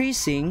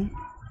decreasing,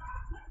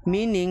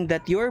 meaning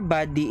that your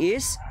body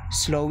is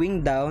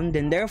slowing down,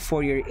 then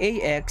therefore your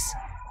AX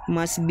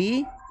must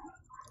be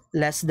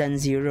less than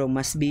 0,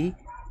 must be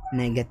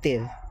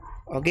negative.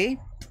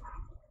 Okay?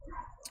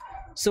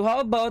 So how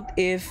about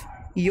if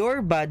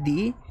your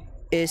body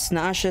is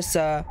naa siya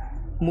sa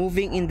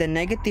moving in the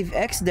negative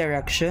X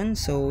direction,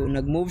 so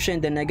nag-move siya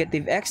in the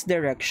negative X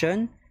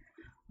direction,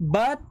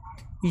 but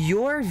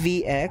your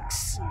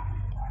Vx,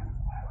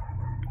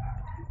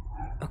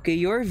 okay,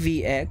 your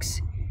Vx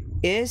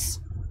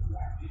is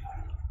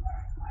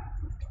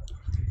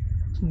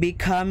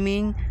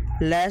becoming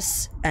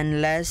less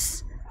and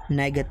less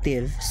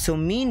negative. So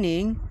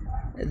meaning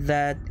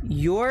that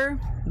your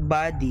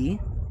body,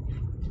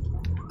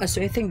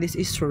 so I think this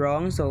is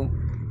wrong, so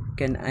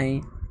can I,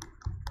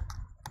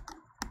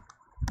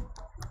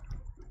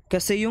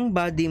 kasi yung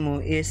body mo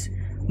is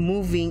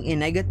moving in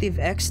negative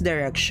X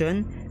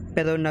direction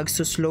pero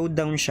nagsuslow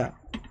down siya.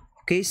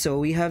 Okay, so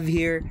we have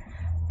here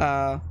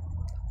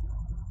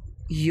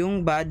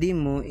yung body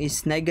mo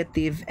is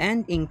negative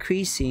and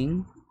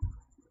increasing.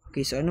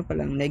 Okay, so ano pa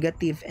lang,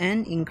 negative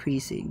and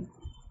increasing.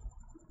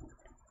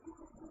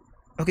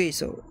 Okay,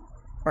 so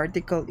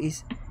particle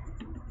is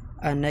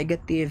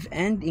negative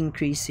and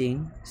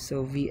increasing,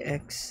 so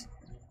Vx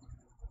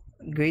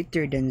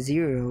greater than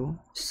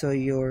 0, so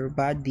your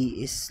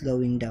body is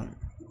slowing down.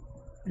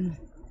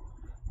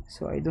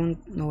 So I don't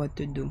know what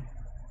to do.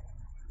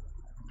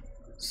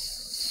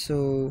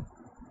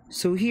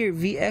 So here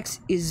Vx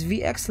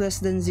less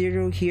than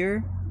 0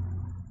 here.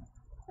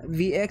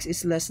 Vx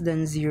is less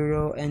than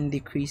 0 and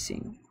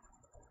decreasing.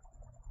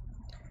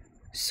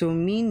 So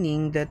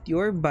meaning that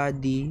your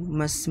body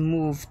must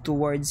move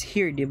towards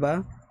here,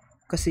 diba?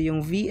 Kasi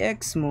yung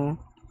Vx mo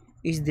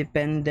is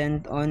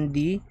dependent on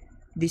the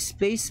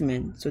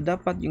displacement. So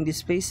dapat yung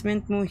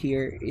displacement mo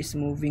here is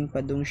moving pa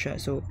dun siya.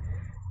 So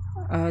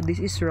this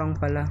is wrong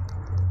pala.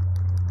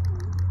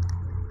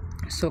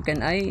 So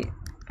can I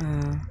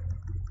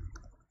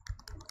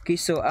okay,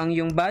 so ang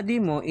yung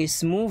body mo is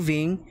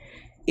moving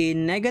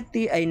in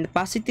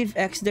positive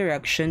X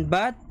direction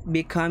but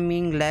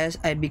becoming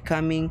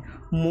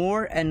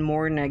more and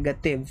more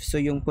negative. So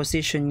yung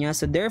position niya,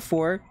 so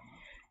therefore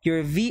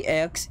your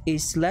Vx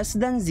is less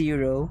than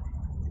 0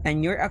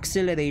 and your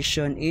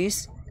acceleration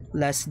is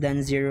less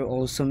than 0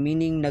 also,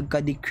 meaning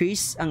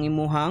nagka-decrease ang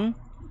imuhang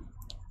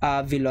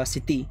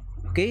velocity.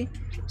 Okay,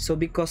 so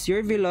because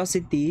your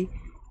velocity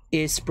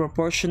is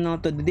proportional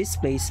to the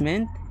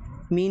displacement,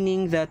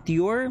 meaning that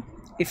your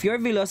if your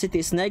velocity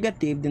is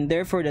negative, then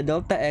therefore the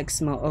delta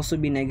x will also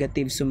be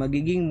negative. So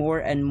magiging more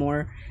and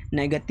more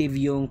negative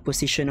yung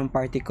position ng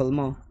particle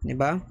mo, di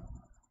ba?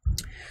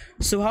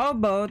 So how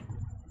about,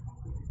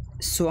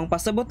 so ang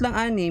pasabot lang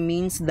ani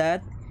means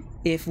that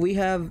if we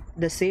have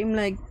the same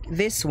like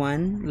this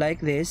one,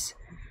 like this,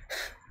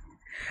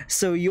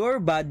 so your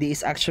body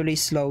is actually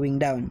slowing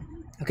down.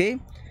 Okay?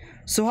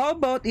 So how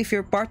about if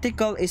your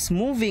particle is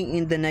moving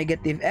in the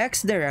negative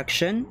x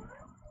direction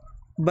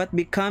but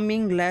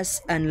becoming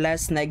less and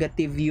less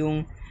negative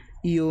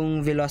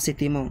yung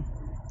velocity mo?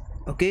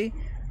 Okay?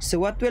 So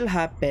what will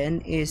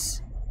happen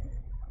is,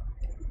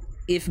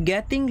 if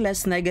getting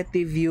less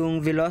negative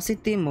yung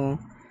velocity mo,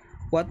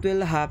 what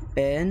will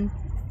happen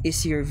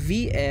is your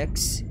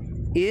Vx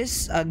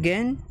is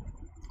again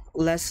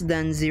less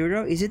than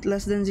 0. Is it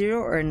less than 0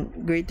 or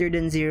greater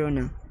than 0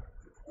 na?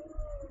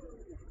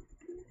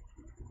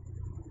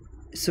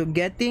 So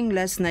getting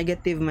less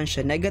negative man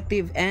siya,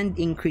 negative and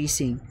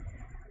increasing.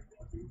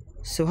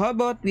 So how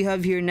about we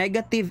have here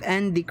negative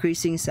and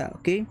decreasing sa,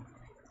 okay?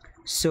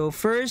 So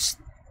first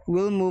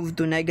we'll move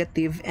to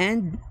negative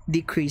and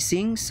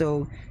decreasing.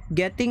 So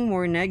getting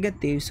more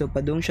negative, so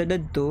padung siya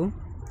dadto.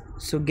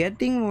 So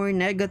getting more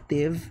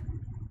negative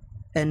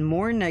and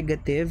more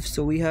negative,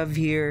 so we have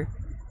here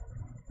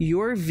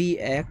your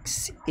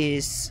Vx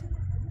is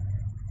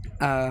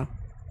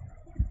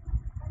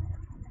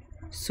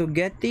so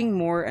getting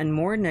more and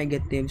more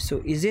negative.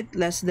 So is it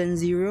less than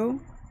 0?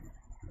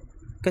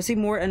 Kasi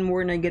more and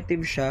more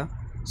negative siya,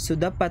 so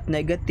dapat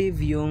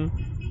negative yung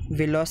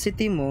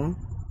velocity mo,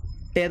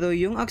 pero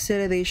yung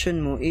acceleration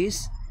mo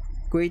is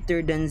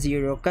greater than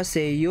 0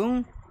 kasi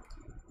yung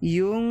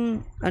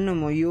ano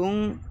mo,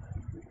 yung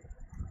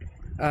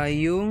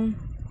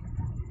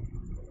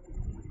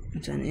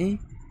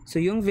so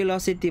yung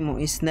velocity mo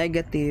is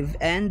negative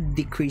and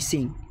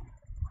decreasing.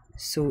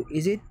 So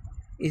is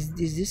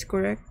this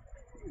correct?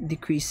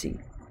 Decreasing.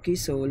 Okay,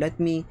 so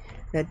let me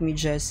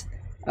just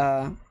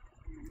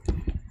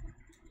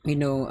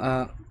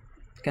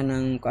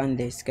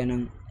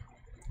kanang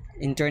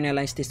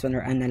internalize this one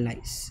or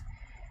analyze.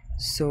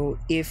 So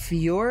if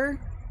your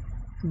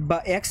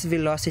x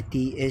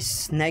velocity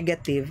is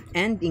negative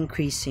and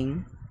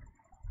increasing,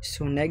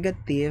 so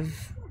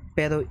negative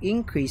pero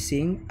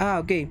increasing,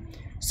 okay,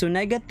 so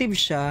negative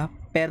siya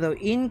pero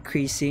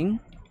increasing,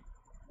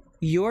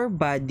 your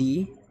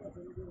body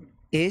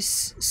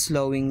is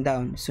slowing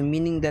down. So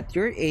meaning that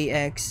your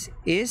ax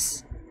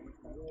is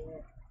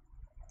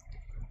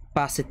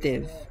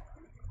positive,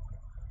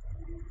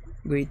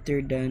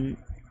 greater than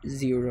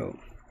 0.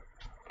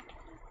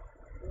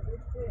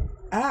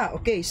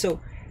 Okay, so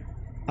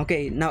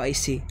okay, now I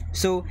see.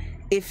 So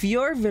if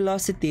your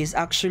velocity is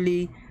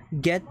actually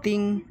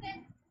getting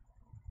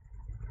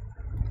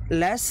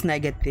less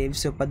negative,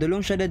 so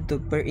padulong siya dito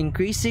per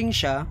increasing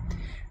siya,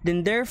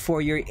 then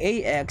therefore your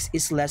ax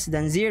is less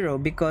than 0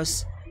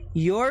 because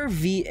your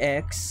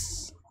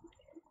Vx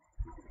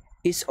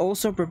is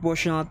also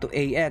proportional to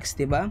ax,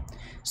 diba?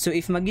 So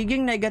if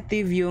magiging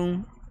negative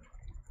yung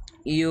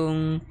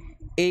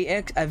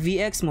ax,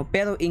 Vx mo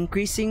pero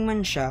increasing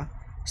man siya,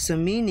 so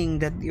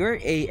meaning that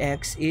your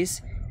ax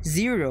is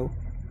 0.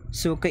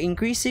 So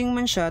ka-increasing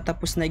man siya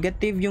tapos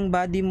negative yung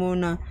body mo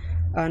na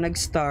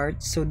nag-start,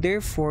 so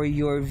therefore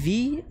your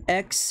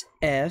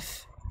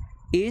Vxf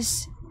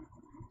is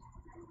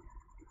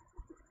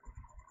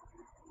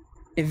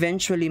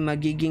eventually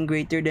magiging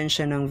greater than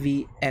siya ng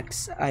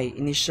Vxi,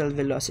 initial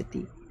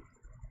velocity.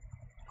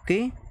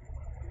 Okay?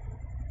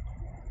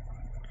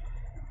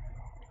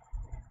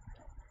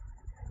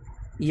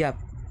 Yep.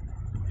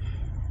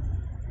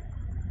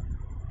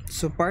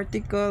 So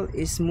particle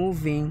is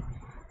moving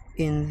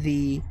in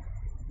the...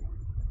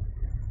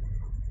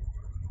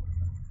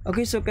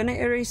 Okay, so can I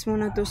erase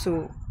muna to?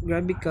 So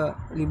grabe ka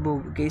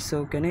libog. Okay,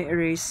 so can I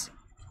erase?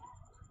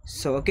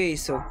 So okay,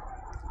 so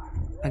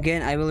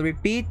again I will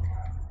repeat.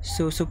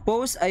 So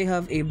suppose I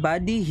have a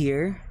body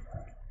here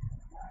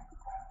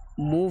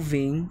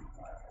moving,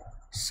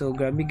 so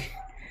grabe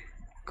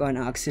ko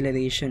ang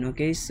acceleration.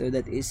 Okay, so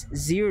that is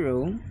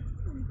 0.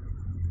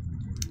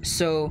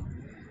 So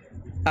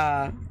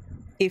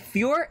if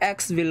your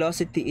x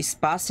velocity is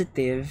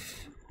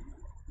positive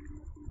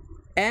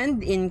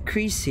and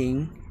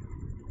increasing,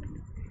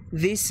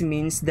 this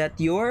means that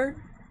your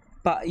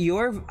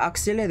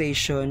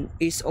acceleration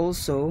is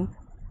also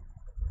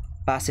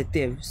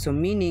positive, so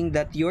meaning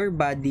that your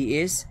body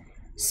is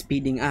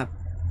speeding up.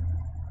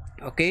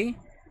 Okay,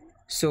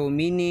 so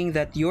meaning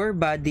that your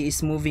body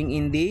is moving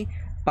in the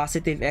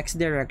positive x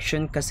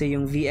direction kasi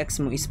yung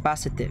Vx mo is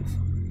positive,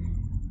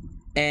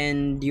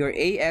 and your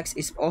ax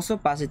is also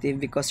positive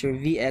because your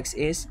Vx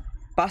is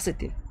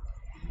positive.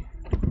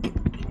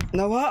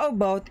 Now how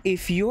about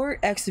if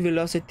your x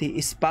velocity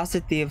is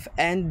positive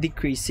and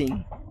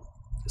decreasing?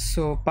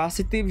 So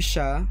positive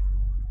siya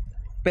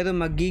pero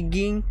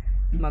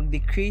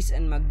mag-decrease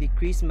and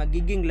mag-decrease,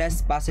 magiging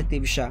less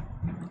positive siya.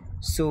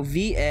 So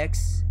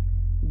Vx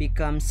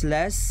becomes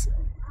less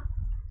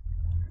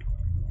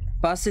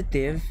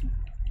positive.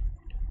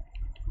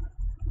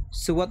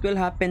 So what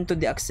will happen to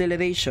the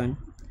acceleration?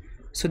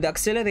 So the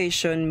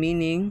acceleration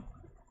meaning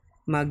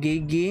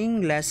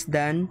magiging less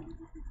than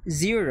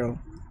 0.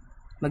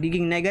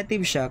 Magiging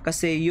negative siya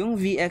kasi yung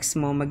Vx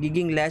mo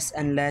magiging less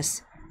and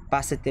less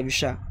positive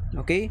siya.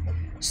 Okay?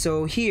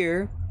 So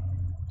here,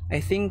 I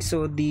think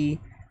so the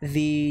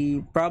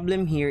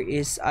problem here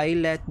is I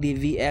let the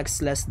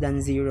Vx less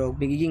than 0.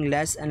 Magiging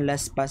less and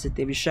less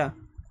positive siya.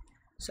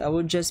 So I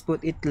will just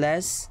put it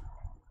less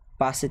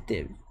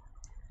positive.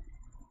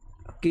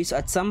 Okay, so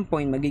at some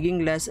point,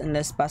 magiging less and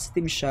less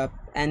positive siya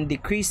and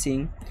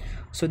decreasing.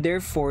 So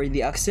therefore,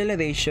 the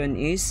acceleration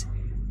is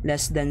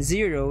less than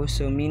 0.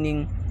 So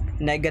meaning,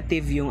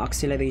 negative yung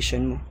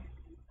acceleration mo.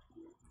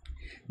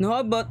 Now,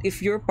 how about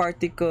if your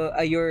particle,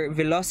 your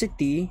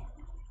velocity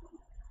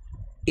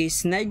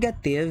is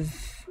negative,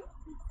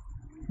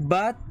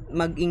 but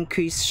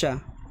mag-increase siya?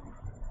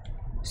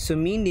 So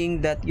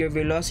meaning that your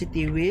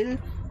velocity will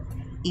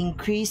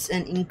increase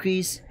and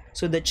increase.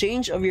 So the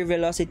change of your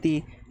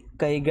velocity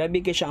kay grabe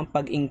kay siya ang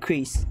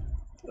pag-increase.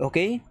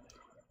 Okay?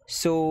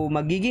 So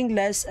magiging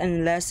less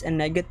and less and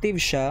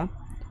negative siya.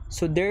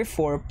 So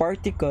therefore,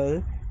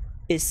 particle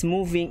is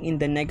moving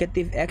in the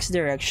negative x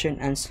direction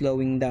and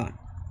slowing down.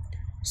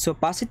 So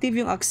positive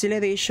yung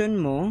acceleration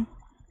mo,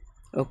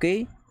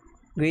 okay?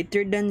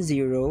 Greater than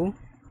 0,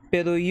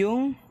 pero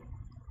yung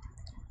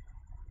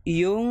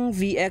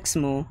Vx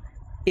mo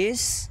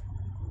is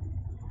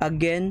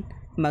again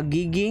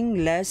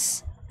magiging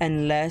less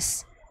and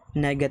less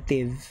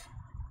negative.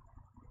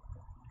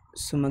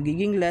 So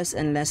magiging less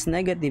and less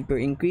negative pero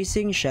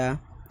increasing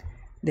siya,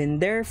 then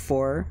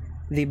therefore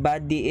the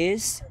body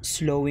is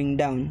slowing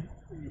down.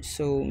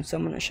 So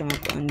sama na siya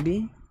makuan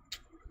B.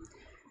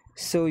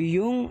 So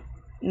yung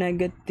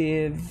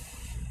negative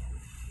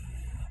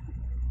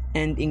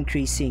and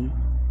increasing.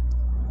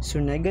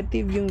 So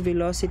negative yung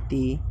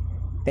velocity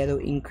pero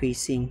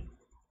increasing.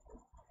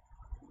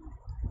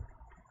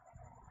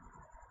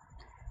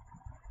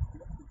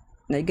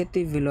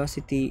 Negative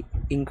velocity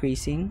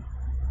increasing.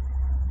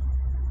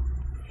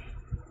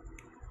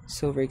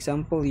 So for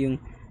example,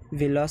 yung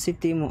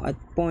velocity mo at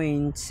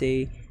point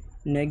say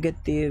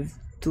negative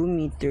 2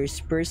 meters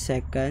per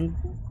second.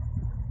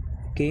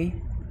 Okay?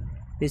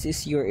 This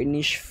is your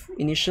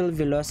initial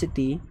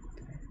velocity.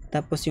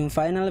 Tapos yung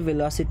final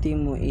velocity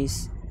mo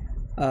is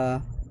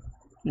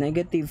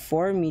negative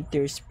 4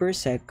 meters per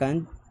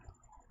second.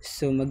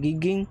 So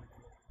magiging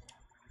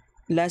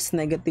last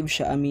negative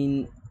siya,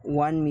 1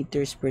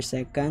 meters per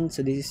second.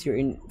 So this is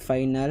your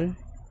final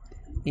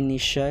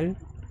initial.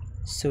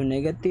 So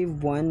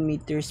negative 1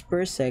 meters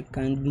per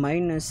second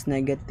minus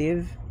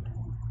negative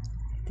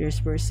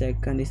meters per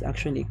second is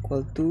actually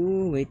equal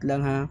to, wait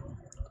lang ha,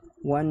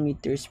 1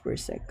 meters per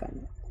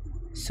second.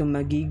 So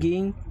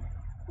magiging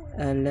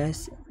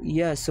less,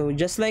 yeah, so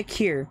just like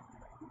here.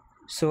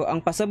 So ang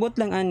pasabot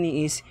lang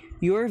ani is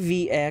your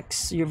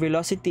Vx, your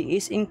velocity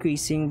is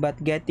increasing but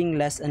getting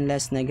less and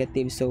less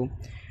negative. So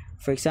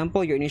for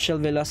example, your initial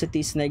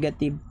velocity is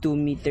negative 2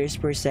 meters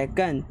per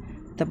second.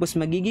 Tapos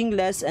magiging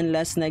less and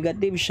less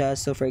negative siya.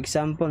 So for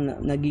example,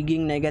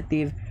 nagiging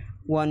negative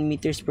 1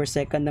 meters per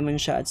second naman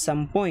siya at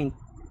some point.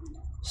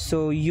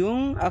 So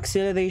yung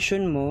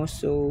acceleration mo,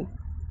 so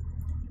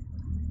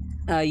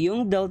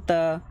yung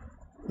delta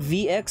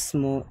Vx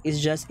mo is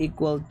just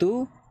equal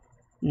to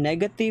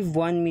negative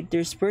 1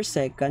 meters per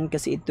second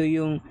kasi ito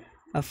yung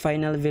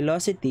final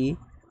velocity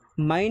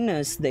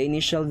minus the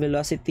initial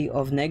velocity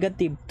of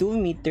negative 2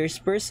 meters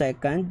per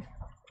second.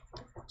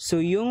 So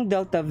yung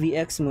delta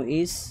Vx mo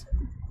is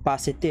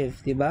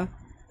positive, di ba?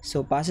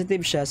 So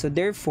positive siya. So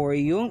therefore,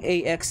 yung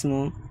Ax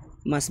mo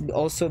must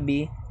also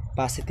be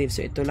positive.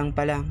 So ito lang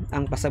pala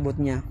ang pasabot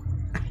niya.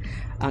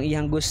 Ang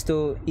iyang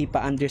gusto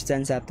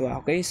ipa-understand sa ato.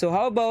 Okay? So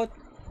how about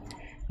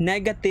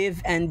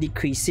negative and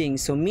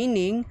decreasing? So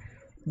meaning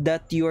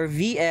that your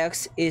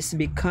Vx is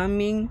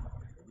becoming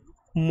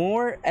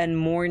more and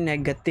more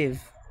negative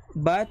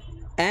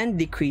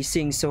and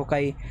decreasing. So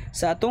kay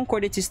sa atong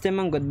coordinate system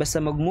ang god basta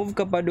mag-move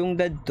ka pa dong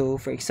dadto,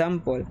 for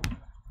example,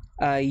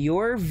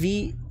 your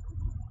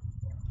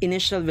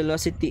initial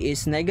velocity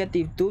is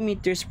negative 2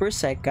 meters per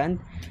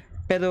second,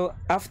 pero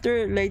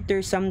after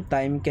later some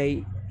time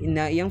kay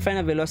yung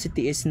final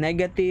velocity is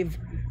negative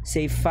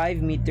say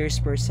 5 meters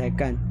per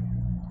second.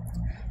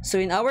 So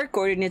in our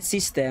coordinate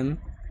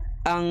system,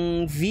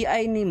 ang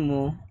VI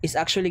nimo is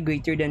actually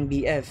greater than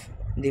BF,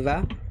 di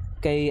ba?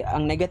 Kay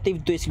ang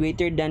negative 2 is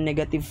greater than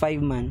negative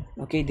 5 man.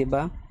 Okay, di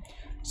ba?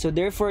 So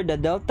therefore, the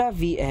delta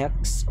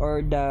Vx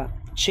or the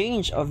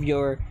change of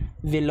your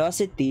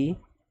velocity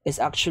is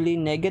actually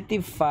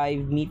negative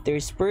 5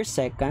 meters per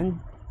second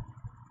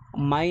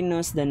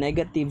minus the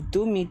negative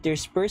 2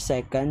 meters per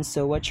second.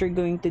 So what you're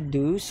going to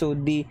do, so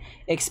the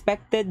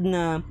expected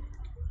na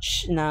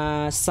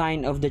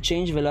sign of the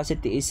change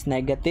velocity is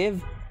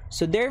negative.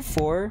 So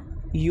therefore,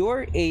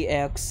 your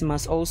Ax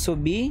must also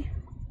be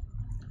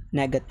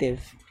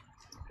negative.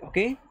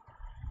 Okay?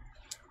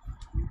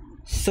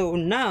 So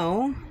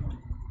now,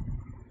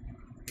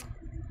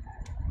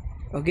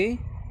 okay?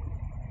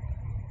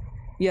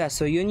 Yeah,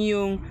 so yun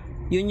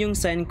yung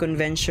sign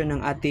convention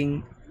ng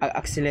ating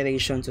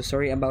acceleration. So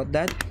sorry about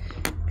that.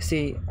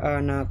 Kasi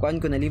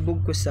nakuan ko,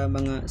 nalibog ko sa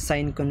mga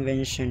sign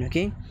convention,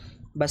 okay?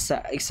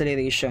 Basta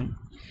acceleration.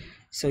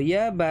 So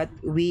yeah, but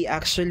we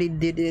actually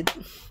did it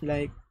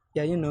like,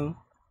 yeah, you know.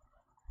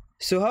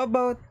 So how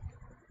about,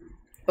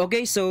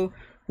 okay, so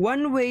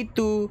one way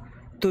to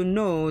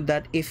know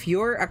that if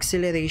your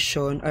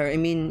acceleration, or I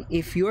mean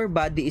if your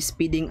body is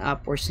speeding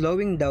up or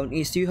slowing down,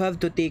 is you have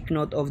to take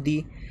note of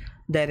the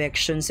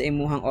directions sa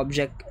imuhang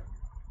object,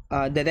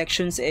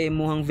 directions sa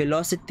imuhang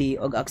velocity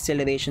o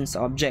acceleration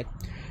sa object.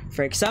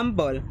 For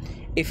example,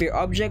 if your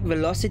object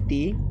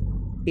velocity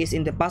is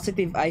in the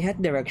positive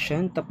i-hat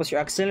direction, tapos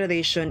your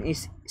acceleration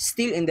is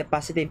still in the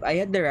positive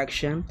i-hat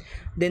direction,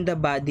 then the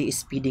body is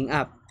speeding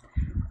up.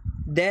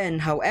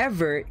 Then,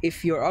 however,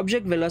 if your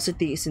object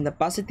velocity is in the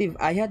positive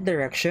i-hat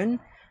direction,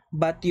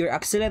 but your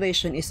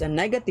acceleration is a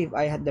negative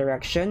i-hat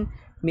direction,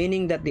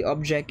 meaning that the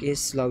object is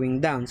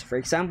slowing down. So,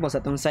 for example, sa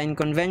itong sign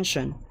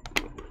convention.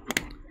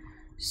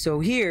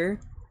 So,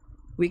 here,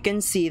 we can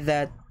see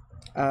that,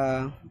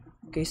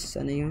 okay,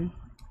 sana yun?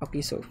 Okay,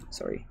 so,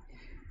 sorry.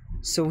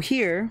 So,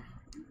 here,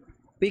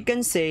 we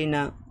can say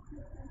na,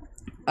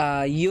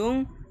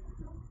 yung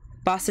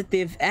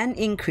positive and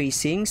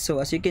increasing,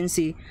 so as you can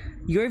see,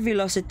 your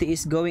velocity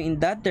is going in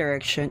that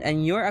direction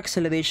and your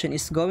acceleration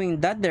is going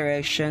in that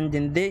direction,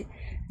 then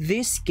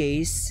this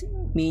case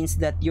means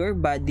that your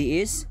body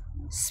is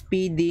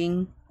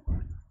speeding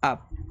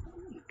up.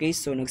 Okay,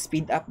 so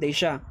nag-speed up day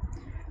siya.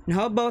 And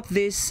how about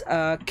this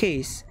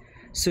case?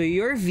 So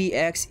your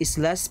Vx is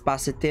less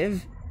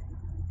positive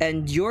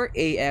and your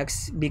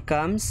Ax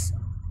becomes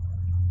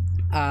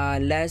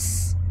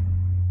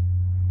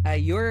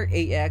your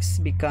Ax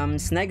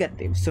becomes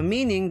negative. So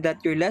meaning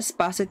that your less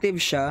positive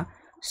siya,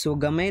 so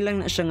gamay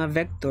lang na siya nga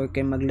vector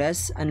kay mag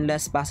less and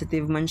less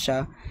positive man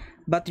siya,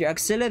 but your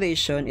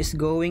acceleration is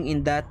going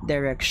in that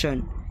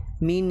direction,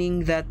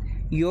 meaning that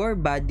your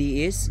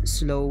body is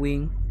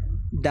slowing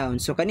down.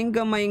 So kaning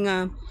gamay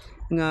nga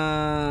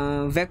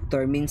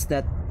vector means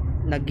that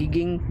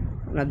nagiging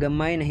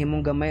nagamay,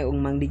 nahimong gamay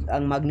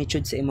ang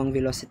magnitude sa imong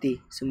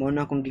velocity. So mo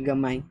na akong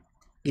gigamay,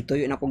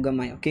 gituyo na akong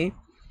gamay, okay?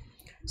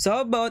 So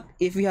how about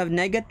if we have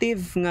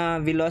negative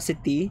nga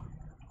velocity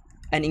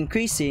and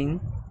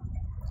increasing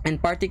and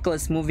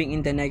particles moving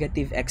in the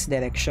negative x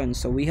direction.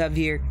 So we have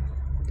here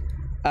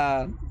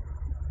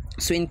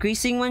so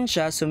increasing one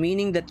siya, so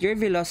meaning that your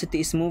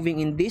velocity is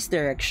moving in this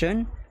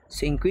direction,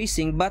 so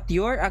increasing, but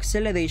your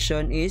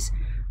acceleration is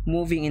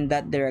moving in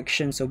that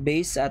direction. So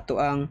based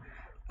ato ang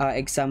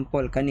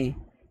example kani.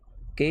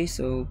 Okay,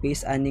 so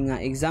based ani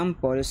nga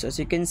example, so as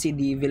you can see,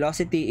 the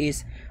velocity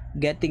is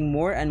getting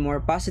more and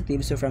more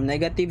positive. So from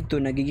negative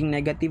 2 nagiging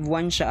negative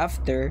 1 siya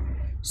after.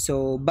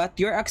 So but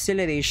your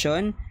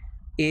acceleration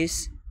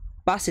is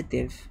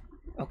positive.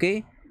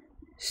 Okay?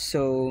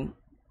 So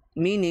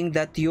meaning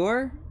that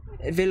your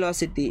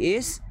velocity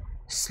is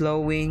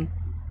slowing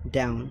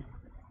down.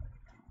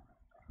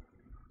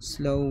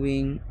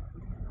 Slowing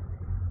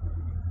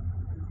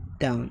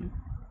down.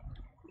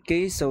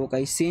 Okay, so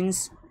okay,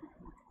 since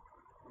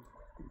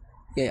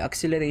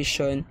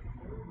acceleration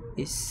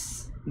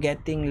is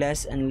getting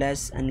less and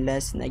less and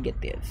less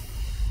negative,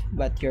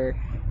 but your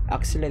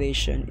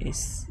acceleration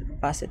is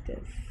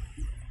positive.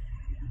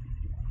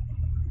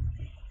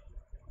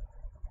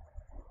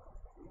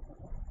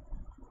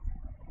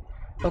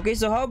 Okay,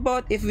 so how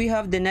about if we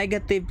have the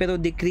negative pero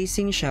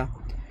decreasing siya?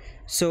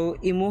 So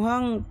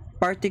imuhang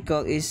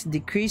particle is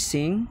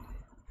decreasing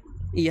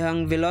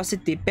iyang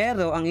velocity,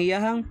 pero ang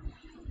iyang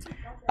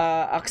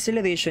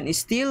acceleration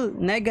is still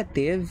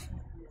negative,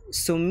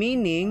 so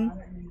meaning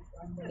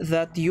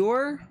that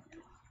your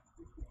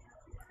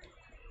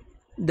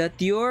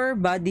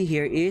body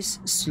here is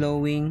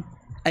speeding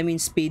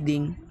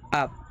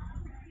up.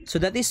 So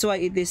that is why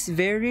it is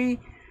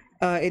very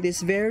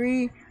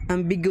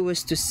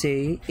ambiguous to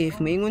say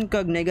if maingon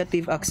kag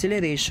negative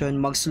acceleration,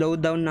 mag-slow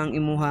down ng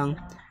imuhang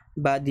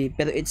body,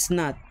 pero it's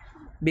not,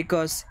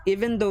 because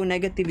even though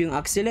negative yung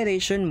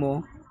acceleration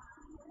mo,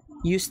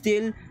 you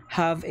still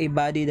have a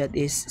body that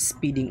is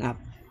speeding up.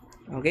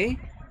 Okay,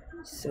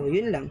 so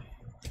yun lang.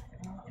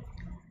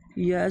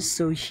 Yes,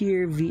 so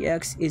here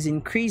Vx is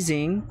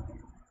increasing.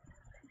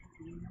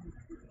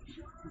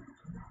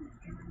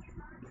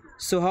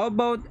 So how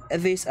about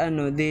this yun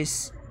na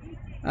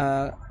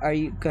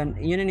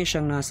ni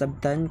siyang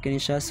nasabtan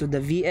kani siya. So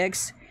the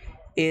Vx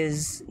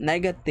is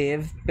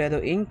negative pero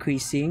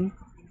increasing.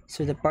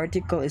 So the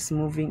particle is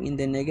moving in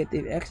the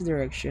negative x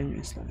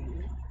direction.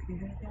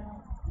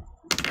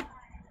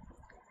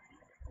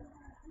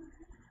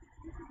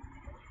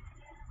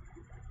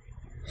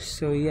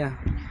 So yeah,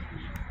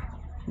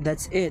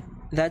 that's it.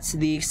 That's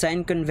the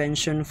sign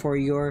convention for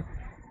your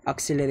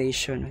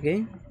acceleration.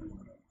 Okay,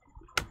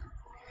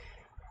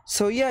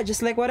 so yeah, just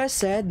like what I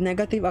said,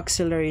 negative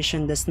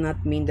acceleration does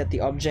not mean that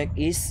the object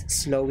is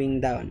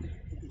slowing down.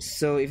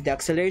 So if the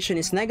acceleration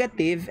is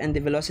negative and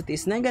the velocity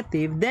is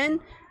negative,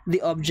 then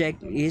the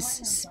object is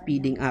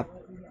speeding up.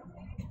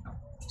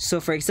 So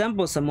for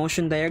example, sa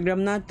motion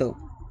diagram nato,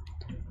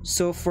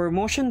 So for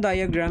motion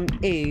diagram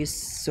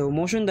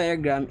motion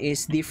diagram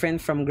is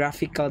different from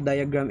graphical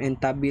diagram and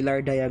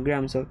tabular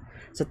diagram. So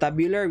sa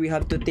tabular, we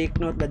have to take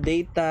note the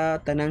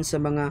data, tanan sa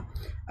mga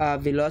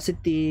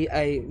velocity,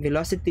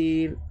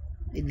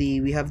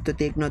 we have to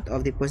take note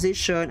of the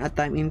position at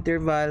time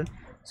interval.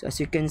 So as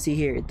you can see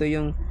here, ito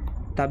yung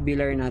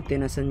tabular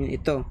natin. Nasaan yun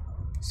ito?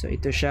 So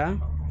ito siya.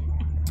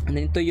 And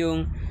then ito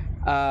yung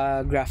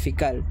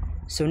graphical.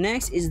 So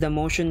next is the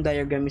motion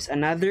diagram, is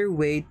another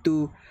way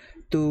to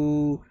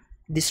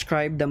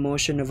describe the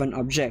motion of an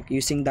object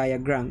using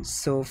diagrams.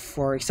 So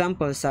for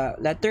example, sa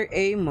letter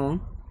A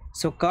mo,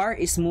 so car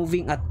is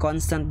moving at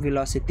constant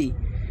velocity.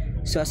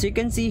 So as you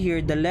can see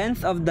here, the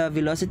length of the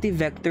velocity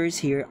vectors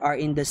here are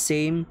in the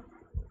same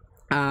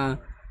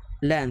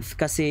length,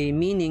 kasi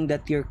meaning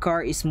that your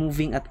car is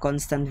moving at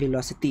constant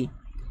velocity.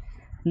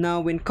 Now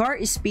when car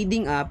is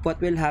speeding up,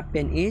 what will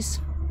happen is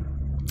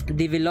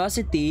the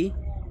velocity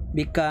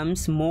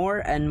becomes more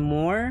and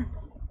more,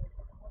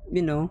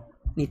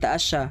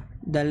 nitaas siya.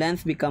 The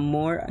length become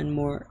more and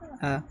more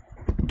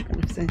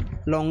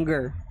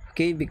longer,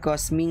 okay,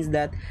 because means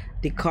that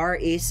the car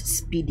is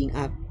speeding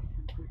up.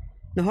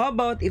 Now how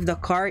about if the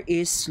car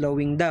is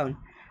slowing down?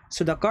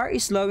 So the car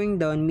is slowing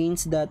down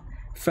means that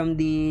from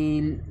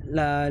the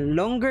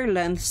longer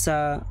length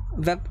sa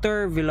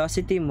vector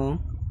velocity mo,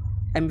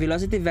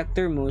 velocity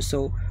vector mo,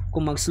 so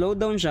kung mag-slow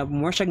down siya,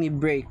 more siya ni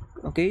brake,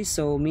 okay,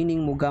 so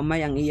meaning mo gamay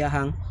ang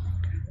iyahang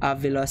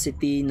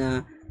velocity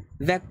na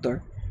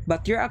vector.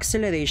 But your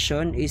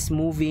acceleration is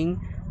moving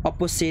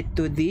opposite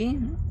to the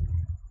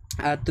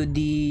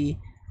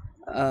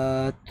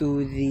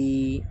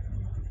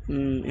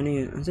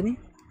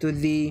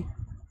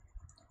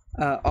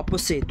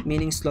opposite,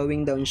 meaning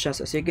slowing down siya.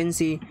 So as you can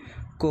see,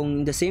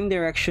 kung the same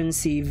direction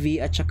si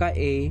V at saka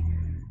A,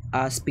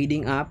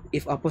 speeding up,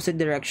 if opposite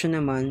direction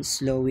naman,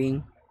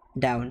 slowing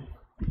down.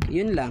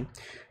 Yun lang.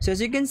 So as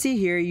you can see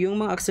here,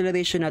 yung mga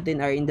acceleration natin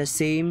are in the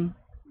same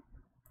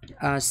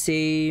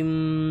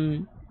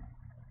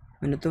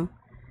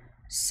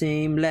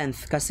same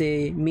length,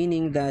 kasi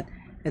meaning that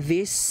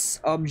these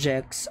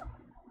object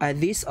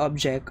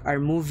are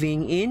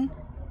moving in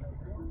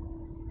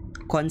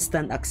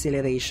constant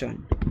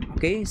acceleration.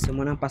 Okay, so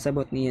munang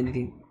pasabot niya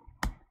dito.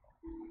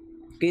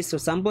 Okay, so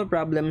sample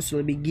problems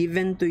will be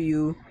given to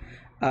you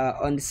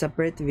on the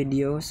separate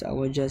videos. I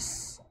will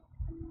just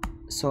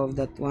solve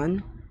that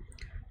one.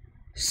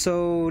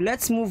 So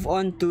let's move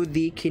on to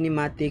the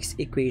kinematics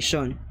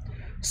equation.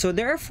 So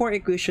there are 4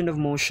 equations of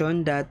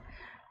motion that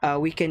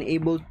we can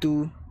able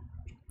to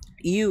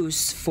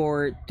use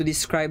to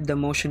describe the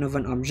motion of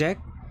an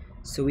object.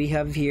 So we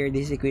have here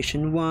this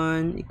equation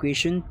 1,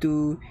 equation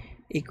 2,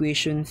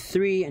 equation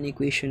 3, and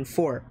equation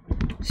 4.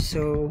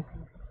 So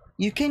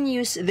you can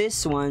use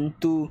this one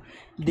to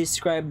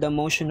describe the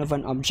motion of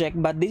an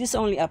object, but this is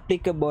only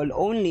applicable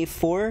only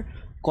for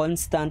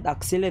constant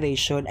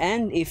acceleration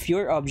and if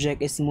your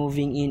object is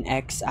moving in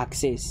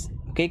x-axis.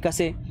 Okay,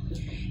 kasi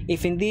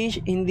if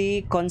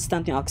hindi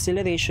constant yung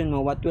acceleration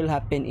mo, what will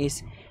happen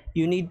is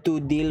you need to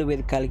deal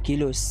with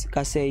calculus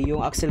kasi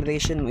yung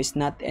acceleration mo is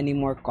not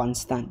anymore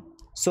constant.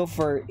 So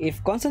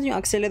if constant yung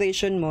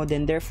acceleration mo,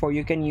 then therefore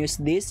you can use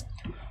this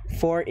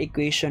for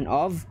equation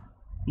of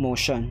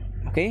motion.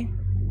 Okay,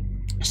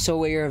 so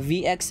where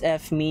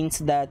vxf means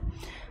that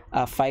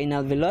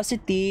final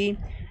velocity,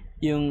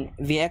 yung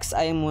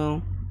vxi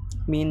mo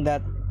mean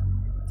that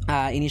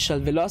initial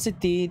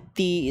velocity,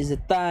 t is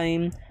the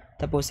time,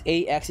 tapos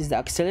ax is the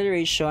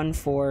acceleration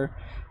for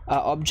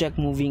object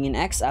moving in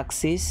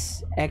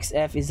x-axis,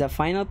 xf is the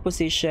final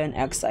position,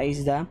 xi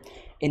is the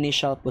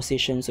initial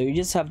position. So you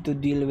just have to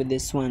deal with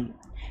this one.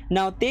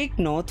 Now take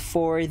note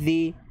for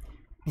the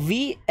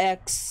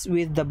vx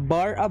with the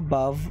bar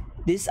above,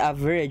 this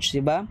average,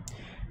 diba?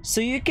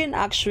 So you can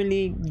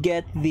actually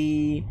get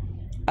the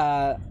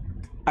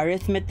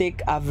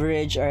arithmetic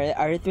average or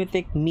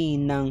arithmetic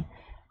mean ng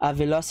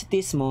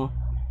velocities mo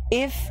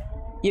if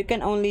you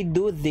can only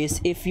do this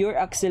if your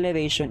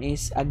acceleration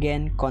is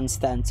again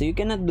constant. So you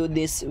cannot do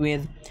this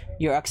with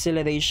your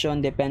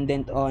acceleration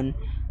dependent on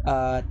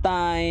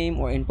time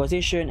or in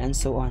position and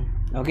so on.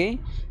 Okay,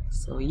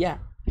 so yeah,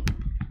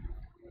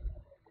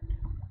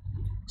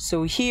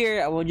 so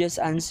here I will just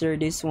answer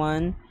this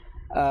one.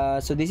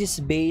 So this is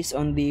based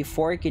on the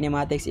 4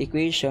 kinematics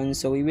equations,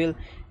 so we will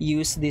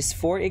use this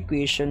 4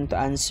 equation to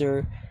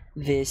answer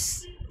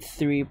this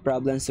 3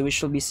 problems, so we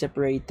should be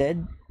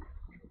separated.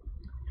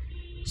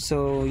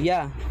 So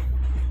yeah,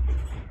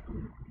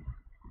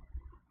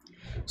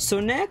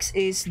 so next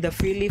is the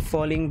freely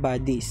falling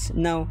bodies.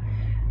 Now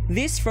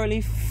this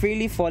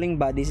freely falling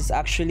bodies is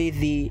actually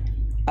the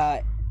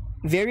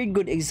very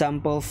good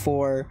example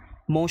for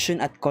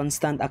motion at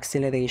constant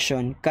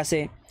acceleration,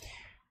 kasi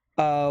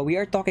we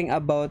are talking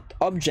about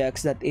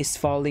objects that is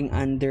falling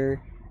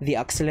under the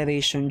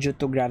acceleration due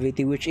to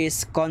gravity, which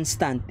is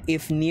constant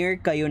if near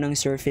kayo ng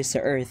surface sa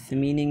earth,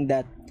 meaning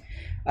that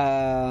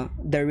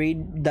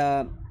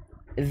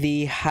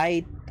the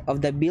height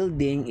of the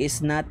building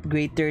is not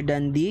greater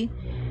than the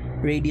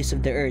radius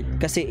of the earth.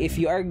 Kasi if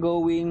you are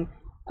going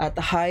at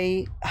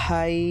high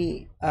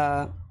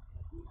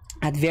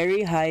at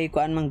very high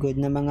kuan man good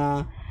na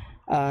mga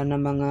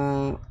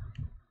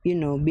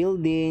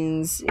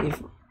buildings,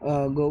 if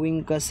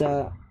going ka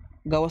sa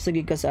gawas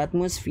lagi ka sa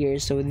atmosphere,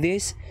 so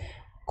this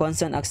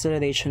constant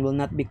acceleration will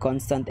not be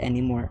constant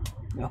anymore.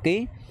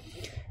 Okay,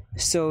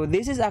 so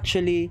this is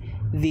actually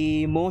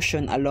the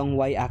motion along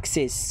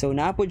y-axis. So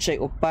naapod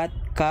siya upat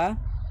ka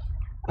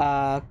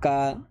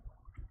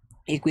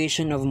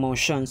equation of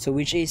motion, so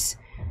which is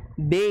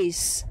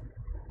based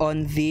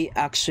on the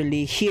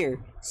actually here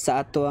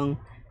sa atong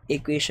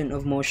equation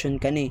of motion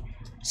kani.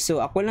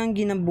 So ako lang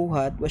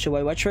ginabuhat what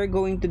you're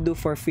going to do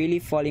for freely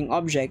falling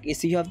object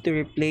is you have to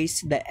replace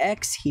the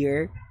x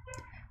here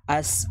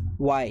as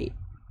y.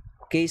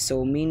 Okay,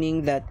 so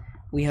meaning that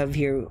we have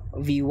here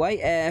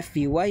vyf,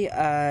 vyi,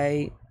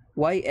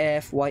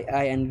 yf, yi,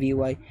 and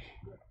vy,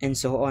 and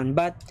so on.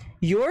 But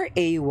your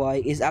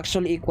ay is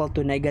actually equal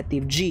to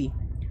negative g.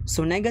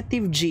 So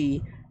negative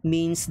g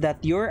means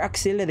that your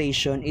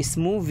acceleration is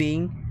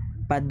moving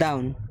pa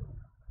down.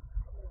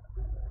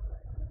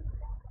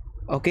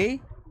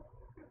 Okay?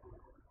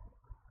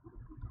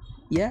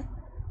 Yeah?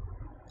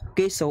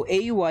 Okay, so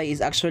ay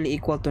is actually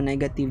equal to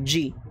negative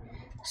g.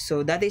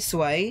 So that is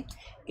why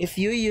if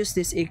you use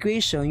this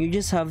equation, you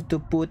just have to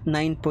put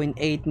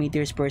 9.8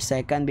 meters per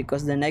second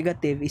because the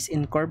negative is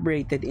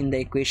incorporated in the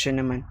equation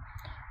naman.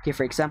 Okay,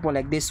 for example,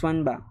 like this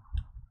one ba?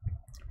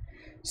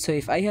 So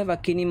if I have a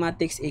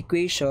kinematics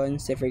equation,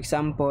 say for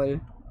example,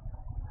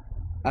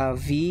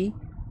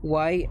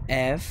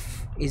 vyf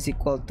is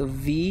equal to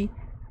vyi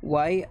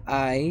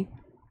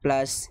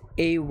plus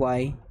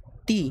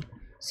ayt.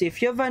 So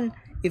if you have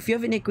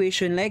an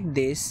equation like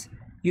this,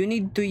 you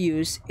need to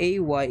use ay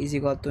is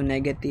equal to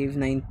negative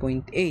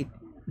 9.8,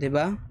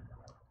 diba?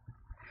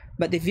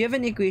 But if you have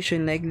an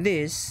equation like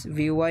this,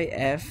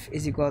 vyf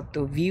is equal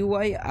to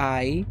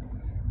vyi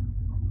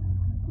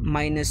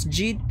minus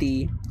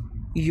gt,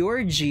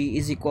 your g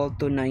is equal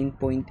to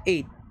 9.8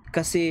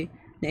 kasi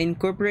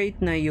na-incorporate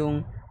na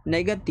yung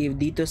negative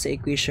dito sa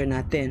equation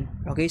natin.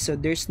 Okay, so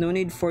there's no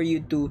need for you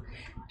to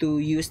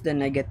use the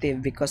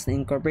negative because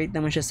na-incorporate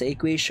naman siya sa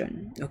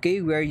equation. Okay,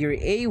 where your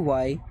ay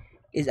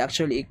is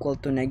actually equal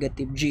to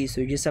negative g.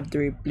 So you just have to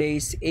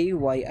replace ay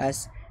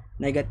as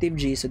negative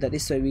g. So that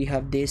is why we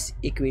have this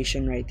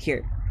equation right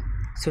here.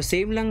 So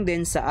same lang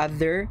din sa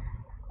other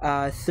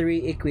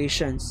three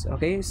equations.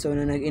 Okay, so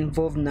na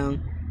nag-involve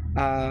ng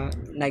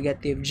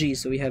negative g.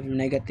 So we have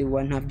negative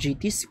 1/2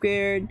 gt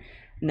squared,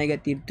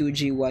 negative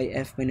 2g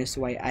yf minus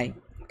yi.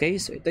 Okay,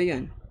 so ito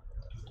yun.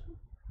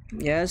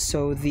 Yeah,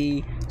 so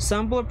the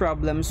sample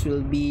problems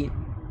will be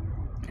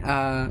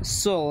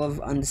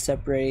solved on the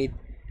separate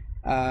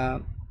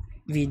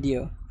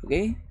video.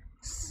 Okay,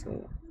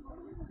 so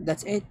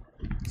that's it.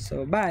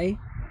 So bye.